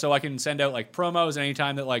email list so I can send out like promos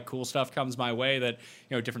anytime that like cool stuff comes my way that,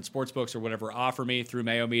 you know, different sports books or whatever offer me through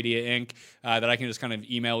Mayo Media Inc. That I can just kind of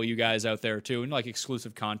email you guys out there too, and like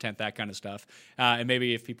exclusive content, that kind of stuff. And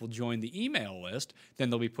maybe if people join the email list, then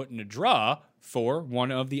they'll be put in a draw for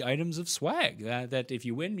one of the items of swag. That if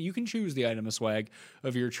you win, you can choose the item of swag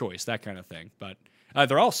of your choice, that kind of thing. But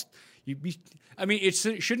they're all...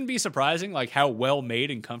 it shouldn't be surprising like how well made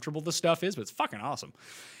and comfortable the stuff is, but it's fucking awesome.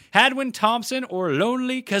 Hadwin Thompson or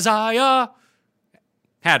Lonely Kazaya?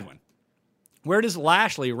 Hadwin. Where does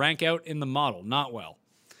Lashley rank out in the model? Not well.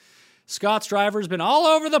 Scott's driver's been all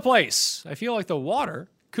over the place. I feel like the water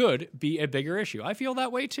could be a bigger issue. I feel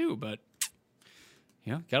that way too, but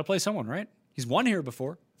gotta play someone, right? He's won here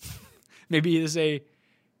before. Maybe it is a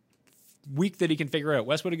week that he can figure out.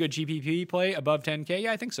 Westwood a good GPP play above 10K?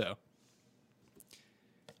 Yeah, I think so.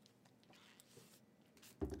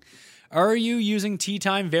 Are you using tea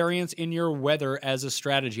time variants in your weather as a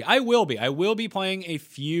strategy? I will be. I will be playing a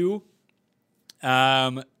few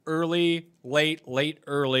early, late,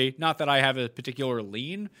 early. Not that I have a particular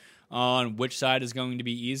lean on which side is going to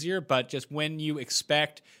be easier, but just when you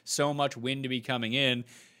expect so much wind to be coming in,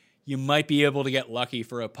 you might be able to get lucky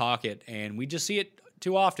for a pocket. And we just see it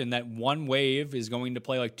too often that one wave is going to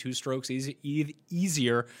play like two strokes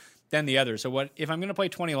easier than the other. So if I'm going to play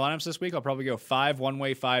 20 lineups this week, I'll probably go 5 one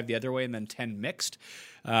way, 5 the other way, and then 10 mixed.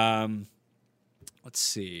 Let's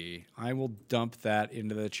see. I will dump that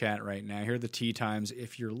into the chat right now. Here are the tee times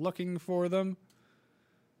if you're looking for them.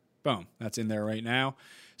 Boom. That's in there right now.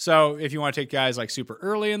 So if you want to take guys like super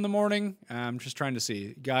early in the morning, I'm just trying to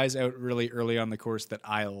see guys out really early on the course that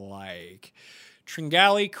I like.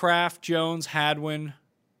 Tringali, Kraft, Jones, Hadwin,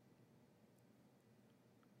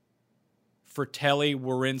 Fratelli,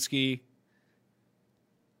 Wawrinski,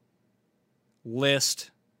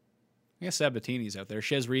 List. I guess Sabatini's out there.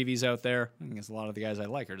 Shez Reevy's out there. I guess a lot of the guys I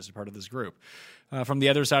like are just a part of this group. From the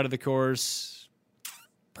other side of the course,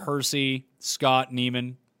 Percy, Scott,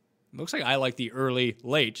 Neiman. Looks like I like the early,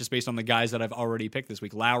 late, just based on the guys that I've already picked this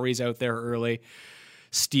week. Lowry's out there early.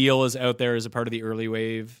 Steele is out there as a part of the early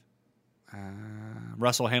wave.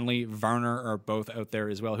 Russell Henley, Varner are both out there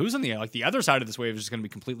as well. Who's on the other side of this wave is just going to be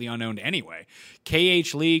completely unknown anyway.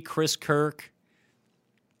 KH Lee, Chris Kirk,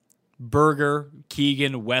 Berger,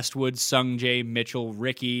 Keegan, Westwood, Sungjae, Mitchell,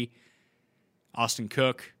 Ricky, Austin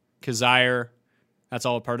Cook, Kazire. That's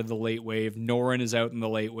all a part of the late wave. Norin is out in the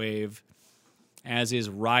late wave, as is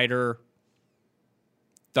Ryder,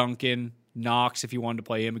 Duncan, Knox, if you wanted to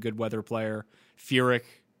play him, a good weather player, Furyk,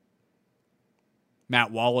 Matt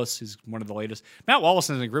Wallace is one of the latest. Matt Wallace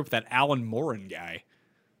is in a group with that Alan Morin guy.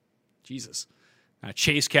 Jesus.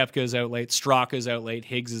 Chase Koepka's out late. Straka's out late.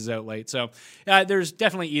 Higgs is out late. So there's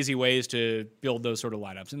definitely easy ways to build those sort of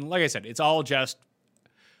lineups. And like I said, it's all just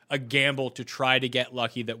a gamble to try to get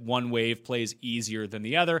lucky that one wave plays easier than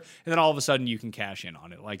the other, and then all of a sudden you can cash in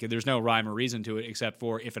on it. Like, there's no rhyme or reason to it except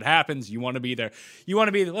for if it happens, you want to be there. You want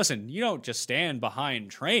to be, listen, you don't just stand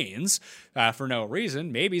behind trains for no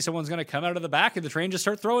reason. Maybe someone's going to come out of the back of the train, just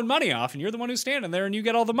start throwing money off, and you're the one who's standing there and you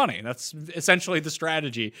get all the money. That's essentially the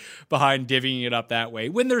strategy behind divvying it up that way,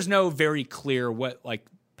 when there's no very clear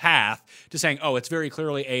path to saying, oh, it's very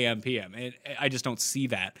clearly AM, PM. And I just don't see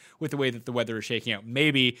that with the way that the weather is shaking out.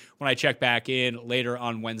 Maybe when I check back in later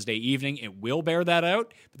on Wednesday evening, it will bear that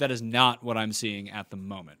out, but that is not what I'm seeing at the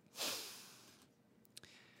moment.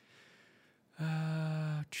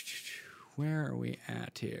 Where are we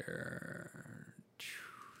at here?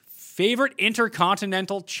 Favorite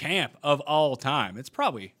Intercontinental champ of all time? It's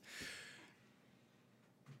probably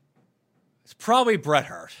Bret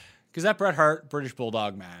Hart. Because that Bret Hart British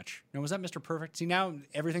Bulldog match. Now, was that Mr. Perfect? See, now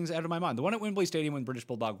everything's out of my mind. The one at Wembley Stadium when British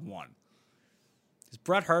Bulldog won. Because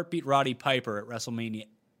Bret Hart beat Roddy Piper at WrestleMania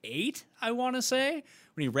 8, I want to say.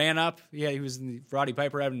 When he ran up, he was in the Roddy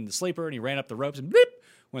Piper having the sleeper, and he ran up the ropes and bleep,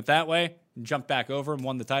 went that way and jumped back over and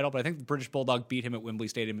won the title. But I think the British Bulldog beat him at Wembley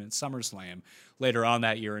Stadium in SummerSlam later on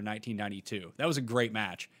that year in 1992. That was a great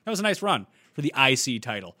match. That was a nice run for the IC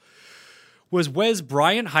title. Was Wes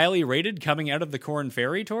Bryant highly rated coming out of the Corn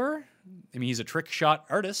Ferry Tour? I mean, he's a trick shot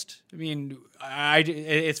artist. I mean,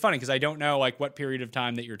 it's funny because I don't know what period of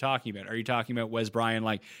time that you're talking about. Are you talking about Wes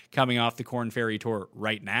Bryant coming off the Corn Ferry Tour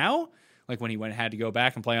right now? When he had to go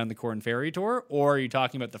back and play on the Corn Ferry Tour? Or are you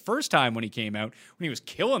talking about the first time when he came out, when he was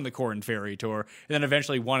killing the Corn Ferry Tour, and then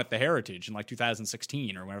eventually won at the Heritage in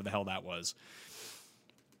 2016 or whatever the hell that was?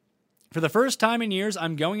 For the first time in years,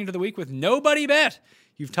 I'm going into the week with nobody bet.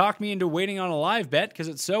 You've talked me into waiting on a live bet because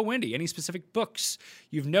it's so windy. Any specific books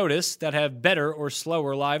you've noticed that have better or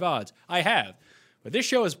slower live odds? I have. But this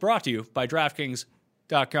show is brought to you by DraftKings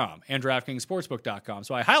DraftKings.com and DraftKingsSportsbook.com.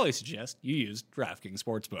 So I highly suggest you use DraftKings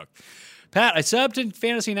Sportsbook. Pat, I subbed in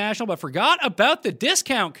Fantasy National, but forgot about the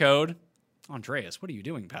discount code. Andreas, what are you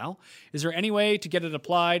doing, pal? Is there any way to get it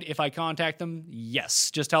applied if I contact them?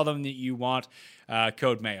 Yes. Just tell them that you want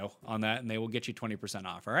code Mayo on that, and they will get you 20%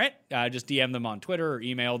 off, all right? Just DM them on Twitter or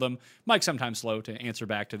email them. Mike's sometimes slow to answer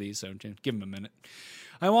back to these, so give him a minute.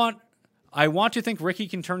 I want to think Ricky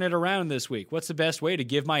can turn it around this week. What's the best way to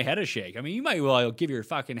give my head a shake? I mean, you might well give your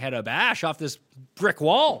fucking head a bash off this brick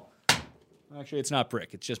wall. Actually, it's not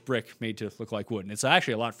brick. It's just brick made to look like wood. And it's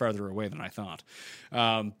actually a lot farther away than I thought.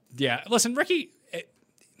 Listen, Ricky,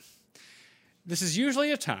 this is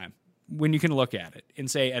usually a time when you can look at it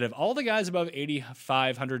and say, out of all the guys above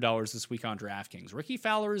 $8,500 this week on DraftKings, Ricky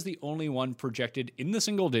Fowler is the only one projected in the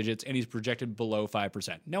single digits, and he's projected below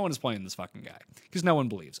 5%. No one is playing this fucking guy because no one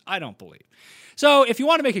believes. I don't believe. So if you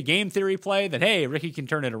want to make a game theory play that, hey, Ricky can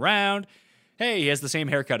turn it around, hey, he has the same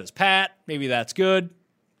haircut as Pat, maybe that's good.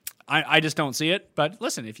 I just don't see it. But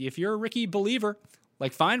listen, if you're a Ricky believer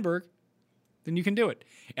like Feinberg, then you can do it.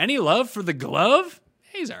 Any love for the glove?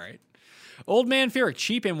 He's all right. Old Man Furyk,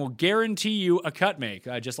 cheap and will guarantee you a cut make.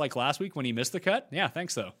 Just like last week when he missed the cut. Yeah,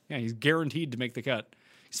 thanks, though. Yeah, he's guaranteed to make the cut.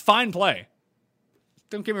 He's fine play.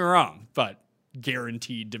 Don't get me wrong, but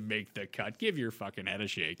guaranteed to make the cut. Give your fucking head a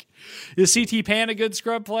shake. Is CT Pan a good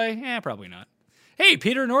scrub play? Probably not. Hey,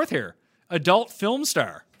 Peter North here, adult film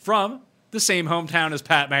star from the same hometown as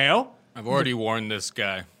Pat Mayo. I've already warned this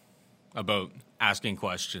guy about asking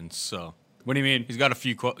questions. So what do you mean? He's got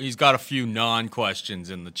a few non-questions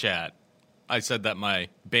in the chat. I said that my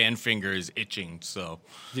band finger is itching. So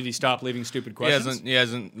did he stop leaving stupid questions? He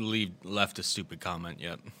hasn't left a stupid comment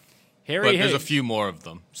yet. Harry There's a few more of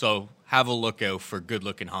them. So have a look out for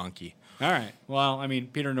good-looking honky. All right. Well, I mean,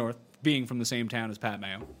 Peter North, being from the same town as Pat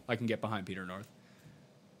Mayo, I can get behind Peter North.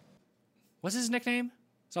 What's his nickname?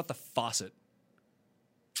 It's not the faucet.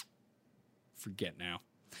 Forget now.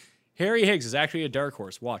 Harry Higgs is actually a dark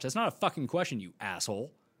horse. Watch. That's not a fucking question, you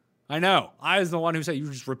asshole. I know. I was the one who said you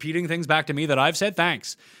were just repeating things back to me that I've said.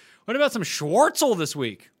 Thanks. What about some Schwartzel this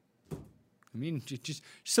week? I mean, just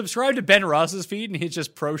subscribe to Ben Ross's feed and he's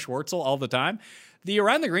just pro Schwartzel all the time. The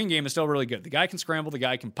around the green game is still really good. The guy can scramble. The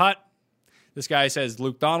guy can putt. This guy says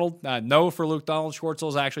Luke Donald. No for Luke Donald. Schwartzel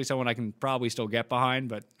is actually someone I can probably still get behind,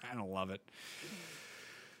 but I don't love it.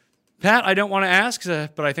 Pat, I don't want to ask,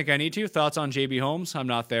 but I think I need to. Thoughts on JB Holmes? I'm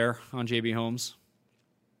not there on JB Holmes.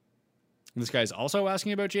 And this guy's also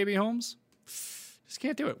asking about JB Holmes. Just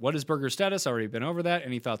can't do it. What is Berger's status? Already been over that.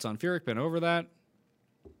 Any thoughts on Furyk? Been over that.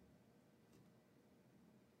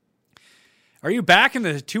 Are you back in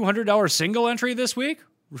the $200 single entry this week?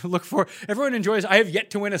 Look for everyone enjoys. I have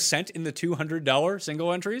yet to win a cent in the $200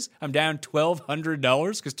 single entries. I'm down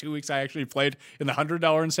 $1,200 because 2 weeks I actually played in the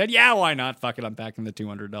 $100 instead. Yeah, why not? Fuck it, I'm back in the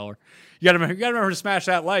 $200. You gotta remember to smash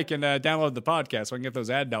that like and download the podcast so I can get those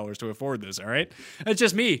ad dollars to afford this. All right, it's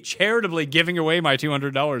just me charitably giving away my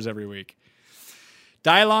 $200 every week.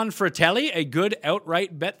 Dylan Fratelli, a good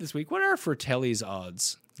outright bet this week. What are Fratelli's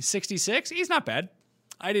odds? 66. He's not bad.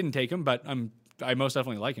 I didn't take him, but I most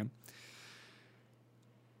definitely like him.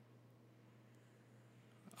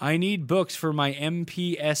 I need books for my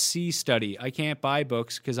MPSC study. I can't buy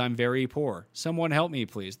books because I'm very poor. Someone help me,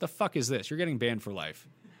 please. The fuck is this? You're getting banned for life.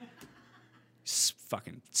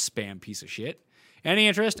 Fucking spam piece of shit. Any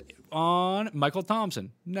interest on Michael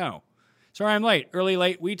Thompson? No. Sorry I'm late. Early,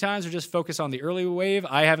 late wee times are just focused on the early wave.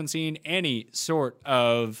 I haven't seen any sort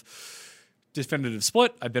of definitive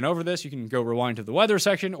split. I've been over this. You can go rewind to the weather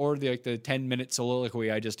section or the 10-minute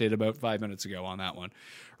soliloquy I just did about 5 minutes ago on that one.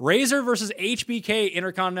 Razor versus HBK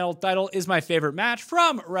Intercontinental title is my favorite match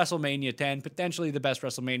from WrestleMania 10, potentially the best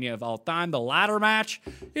WrestleMania of all time. The latter match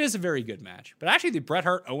is a very good match. But actually the Bret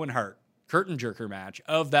Hart-Owen Hart curtain jerker match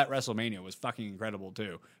of that WrestleMania was fucking incredible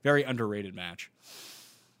too. Very underrated match.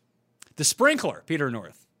 The Sprinkler, Peter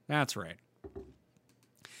North. That's right.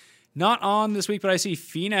 Not on this week, but I see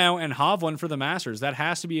Finau and Hovland for the Masters. That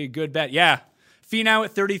has to be a good bet. Yeah, Finau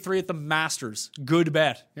at 33 at the Masters. Good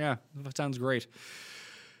bet. Yeah, that sounds great.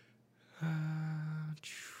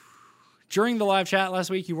 During the live chat last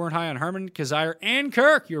week, you weren't high on Herman, Kazire, and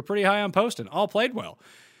Kirk. You were pretty high on Poston. All played well.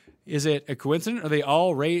 Is it a coincidence, or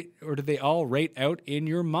did they all rate out in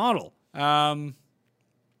your model?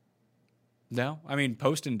 No, I mean,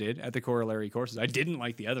 Poston did at the corollary courses. I didn't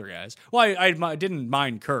like the other guys. Well, I didn't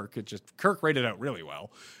mind Kirk. It just Kirk rated out really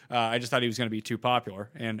well. I just thought he was going to be too popular.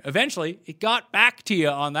 And eventually, it got back to you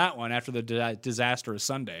on that one after the disastrous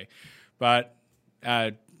Sunday. But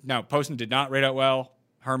no, Poston did not rate out well.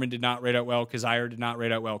 Herman did not rate out well. Kazire did not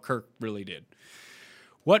rate out well. Kirk really did.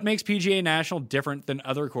 What makes PGA National different than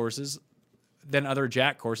other courses? than other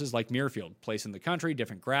Jack courses like Muirfield. Place in the country,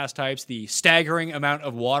 different grass types, the staggering amount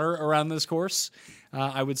of water around this course,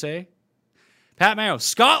 I would say. Pat Mayo,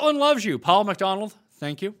 Scotland loves you. Paul McDonald,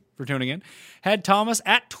 thank you for tuning in. Had Thomas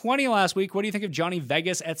at 20 last week. What do you think of Johnny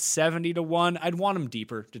Vegas at 70-1? I'd want him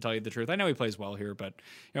deeper, to tell you the truth. I know he plays well here, but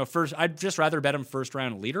first, I'd just rather bet him first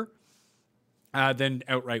round leader than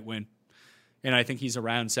outright win. And I think he's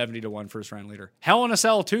around 70-1 first round leader. Hell in a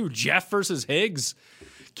Cell 2, Jeff versus Higgs.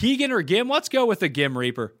 Keegan or Gim? Let's go with the Gim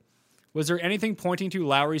Reaper. Was there anything pointing to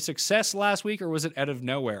Lowry's success last week, or was it out of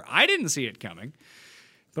nowhere? I didn't see it coming,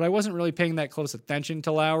 but I wasn't really paying that close attention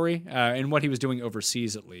to Lowry and what he was doing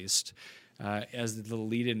overseas, at least, as the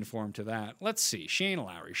lead-in form to that. Let's see. Shane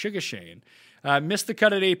Lowry, Sugar Shane. Missed the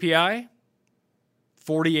cut at API,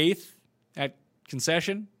 48th at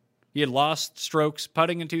concession. He had lost strokes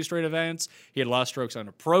putting in 2 straight events. He had lost strokes on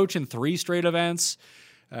approach in 3 straight events.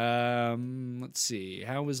 Let's see.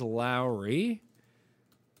 How was Lowry?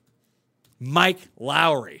 Mike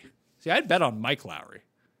Lowry. See, I'd bet on Mike Lowry.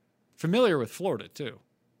 Familiar with Florida, too.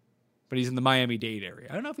 But he's in the Miami-Dade area.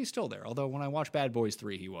 I don't know if he's still there, although when I watched Bad Boys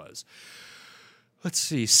 3, he was. Let's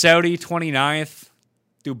see. Saudi, 29th.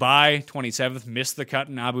 Dubai, 27th. Missed the cut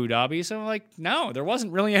in Abu Dhabi. So, no, there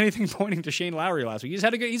wasn't really anything pointing to Shane Lowry last week.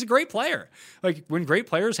 He's a great player. When great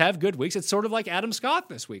players have good weeks, it's sort of like Adam Scott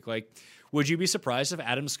this week. Would you be surprised if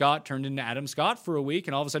Adam Scott turned into Adam Scott for a week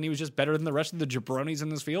and all of a sudden he was just better than the rest of the jabronis in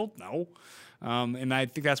this field? No. And I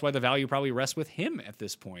think that's why the value probably rests with him at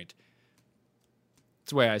this point.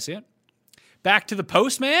 That's the way I see it. Back to the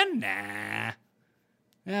postman? Nah.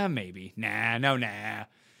 Maybe. Nah.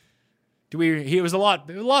 He was a lot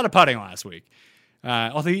of putting last week.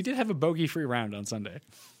 Although he did have a bogey-free round on Sunday.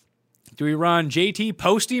 Do we run JT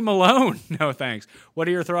Posty Malone? No, thanks. What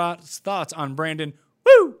are your thoughts on Brandon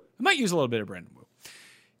Woo? I might use a little bit of Brandon Woo.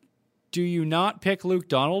 Do you not pick Luke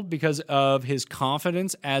Donald because of his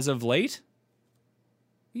confidence as of late?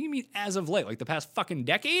 What do you mean as of late? Like the past fucking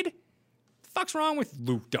decade? What the fuck's wrong with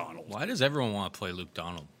Luke Donald? Why does everyone want to play Luke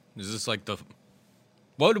Donald? Is this like the...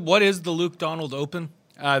 What is the Luke Donald Open?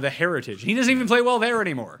 The Heritage. He doesn't even play well there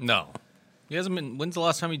anymore. No. He hasn't been... When's the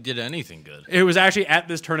last time he did anything good? It was actually at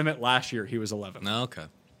this tournament last year. He was 11th. No, okay.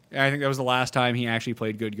 I think that was the last time he actually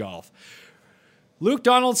played good golf. Luke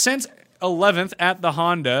Donald, since 11th at the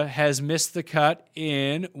Honda, has missed the cut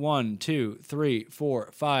in 1, 2, 3, 4,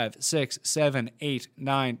 5, 6, 7, 8,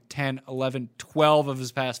 9, 10, 11, 12 of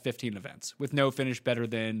his past 15 events, with no finish better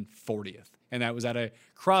than 40th. And that was at a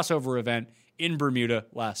crossover event in Bermuda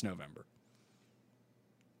last November.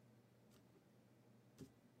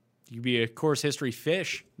 You could be a course history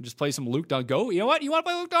fish and just play some Luke Donald. Go. You know what? You want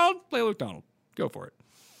to play Luke Donald? Play Luke Donald. Go for it.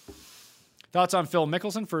 Thoughts on Phil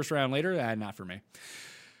Mickelson, first round later? Not for me.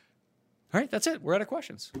 All right, that's it. We're out of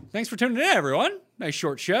questions. Thanks for tuning in, everyone. Nice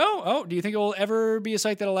short show. Oh, do you think it will ever be a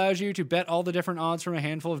site that allows you to bet all the different odds from a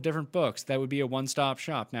handful of different books? That would be a one-stop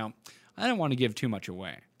shop. Now, I don't want to give too much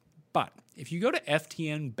away, but if you go to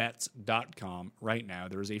ftnbets.com right now,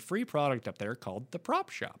 there is a free product up there called the Prop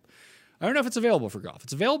Shop. I don't know if it's available for golf.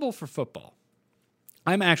 It's available for football.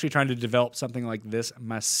 I'm actually trying to develop something like this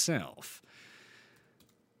myself.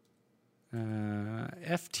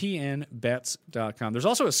 ftnbets.com. There's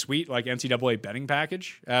also a sweet NCAA betting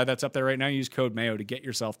package that's up there right now. Use code Mayo to get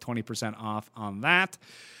yourself 20% off on that.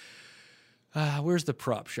 Where's the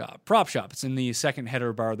Prop Shop? Prop Shop. It's in the second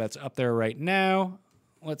header bar that's up there right now.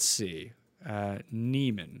 Let's see.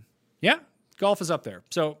 Neiman. Yeah, golf is up there.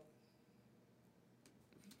 So,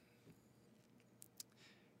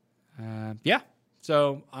 yeah.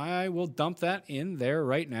 So I will dump that in there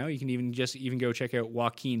right now. You can even go check out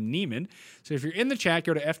Joaquin Neiman. So if you're in the chat,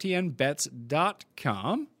 go to ftnbets.com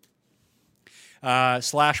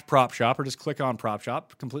 /prop shop or just click on Prop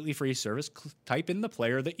Shop. Completely free service. Type in the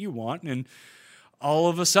player that you want, and all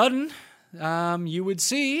of a sudden, you would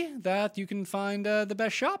see that you can find the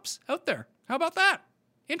best shops out there. How about that?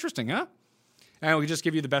 Interesting, huh? And we just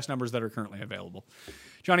give you the best numbers that are currently available.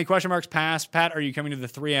 Johnny, question marks past. Pat, are you coming to the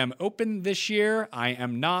 3M Open this year? I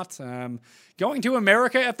am not. Going to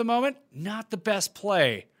America at the moment, not the best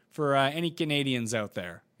play for any Canadians out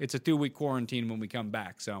there. It's a 2-week quarantine when we come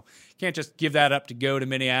back, so can't just give that up to go to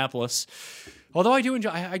Minneapolis. Although I do enjoy,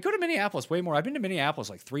 I go to Minneapolis way more. I've been to Minneapolis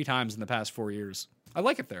 3 times in the past 4 years. I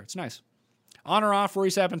like it there. It's nice. On or off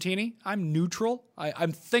Rory Sabatini? I'm neutral.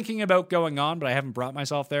 I'm thinking about going on, but I haven't brought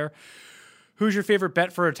myself there. Who's your favorite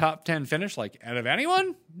bet for a top 10 finish? Out of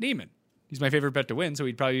anyone? Neiman. He's my favorite bet to win, so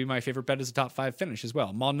he'd probably be my favorite bet as a top 5 finish as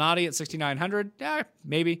well. Malnati at 6,900.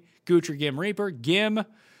 Maybe. Gooch or Gim Reaper. Gim.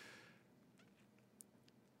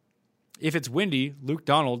 If it's windy, Luke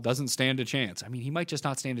Donald doesn't stand a chance. I mean, he might just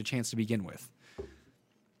not stand a chance to begin with.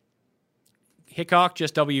 Hickok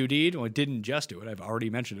just WD'd. Well, it didn't just do it. I've already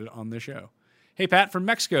mentioned it on the show. Hey, Pat from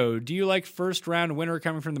Mexico. Do you like first round winner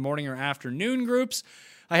coming from the morning or afternoon groups?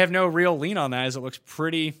 I have no real lean on that as it looks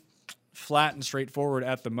pretty flat and straightforward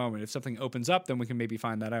at the moment. If something opens up, then we can maybe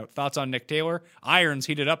find that out. Thoughts on Nick Taylor? Irons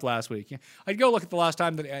heated up last week. I'd go look at the last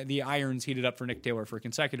time that the irons heated up for Nick Taylor for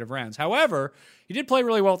consecutive rounds. However, he did play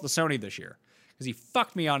really well at the Sony this year because he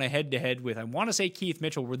fucked me on a head-to-head with, I want to say, Keith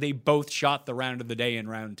Mitchell, where they both shot the round of the day in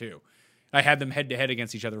round 2. I had them head-to-head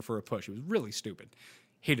against each other for a push. It was really stupid.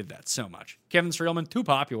 Hated that so much. Kevin Streelman, too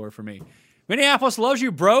popular for me. Minneapolis loves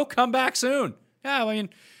you, bro. Come back soon. Yeah, I mean,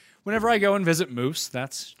 whenever I go and visit Moose,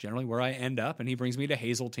 that's generally where I end up, and he brings me to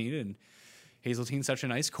Hazeltine, and Hazeltine's such a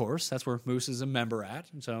nice course. That's where Moose is a member at.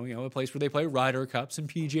 And so, a place where they play Ryder Cups and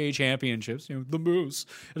PGA Championships. The Moose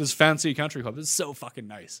at his fancy country club. It's so fucking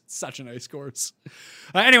nice. It's such a nice course.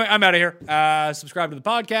 Anyway, I'm out of here. Subscribe to the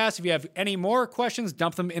podcast. If you have any more questions,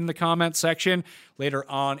 dump them in the comments section later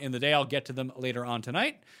on in the day. I'll get to them later on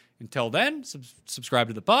tonight. Until then, subscribe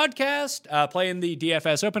to the podcast. Play in the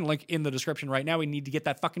DFS Open. Link in the description right now. We need to get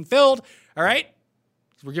that fucking filled. All right?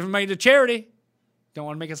 We're giving money to charity. Don't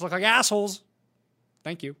want to make us look like assholes.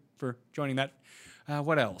 Thank you for joining that.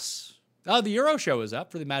 What else? The Euro show is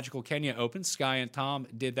up for the Magical Kenya Open. Sky and Tom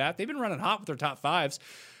did that. They've been running hot with their top fives.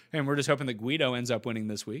 And we're just hoping that Guido ends up winning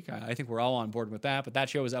this week. I think we're all on board with that. But that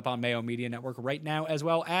show is up on Mayo Media Network right now, as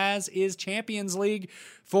well as is Champions League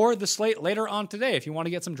for the slate later on today, if you want to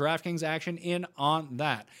get some DraftKings action in on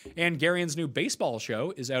that. And Garian's new baseball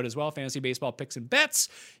show is out as well, Fantasy Baseball Picks and Bets.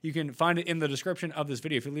 You can find it in the description of this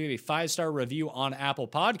video. If you leave a 5-star review on Apple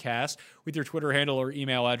Podcasts with your Twitter handle or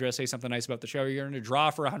email address, say something nice about the show, you're going to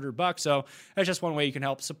draw for $100. So that's just one way you can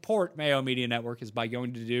help support Mayo Media Network, is by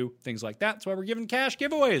going to do things like that. That's why we're giving cash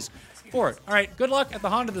giveaways for it. All right, good luck at the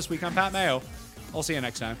Honda this week. I'm Pat Mayo. I'll see you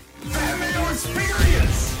next time. Pat Mayo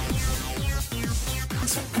Experience!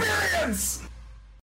 Experience!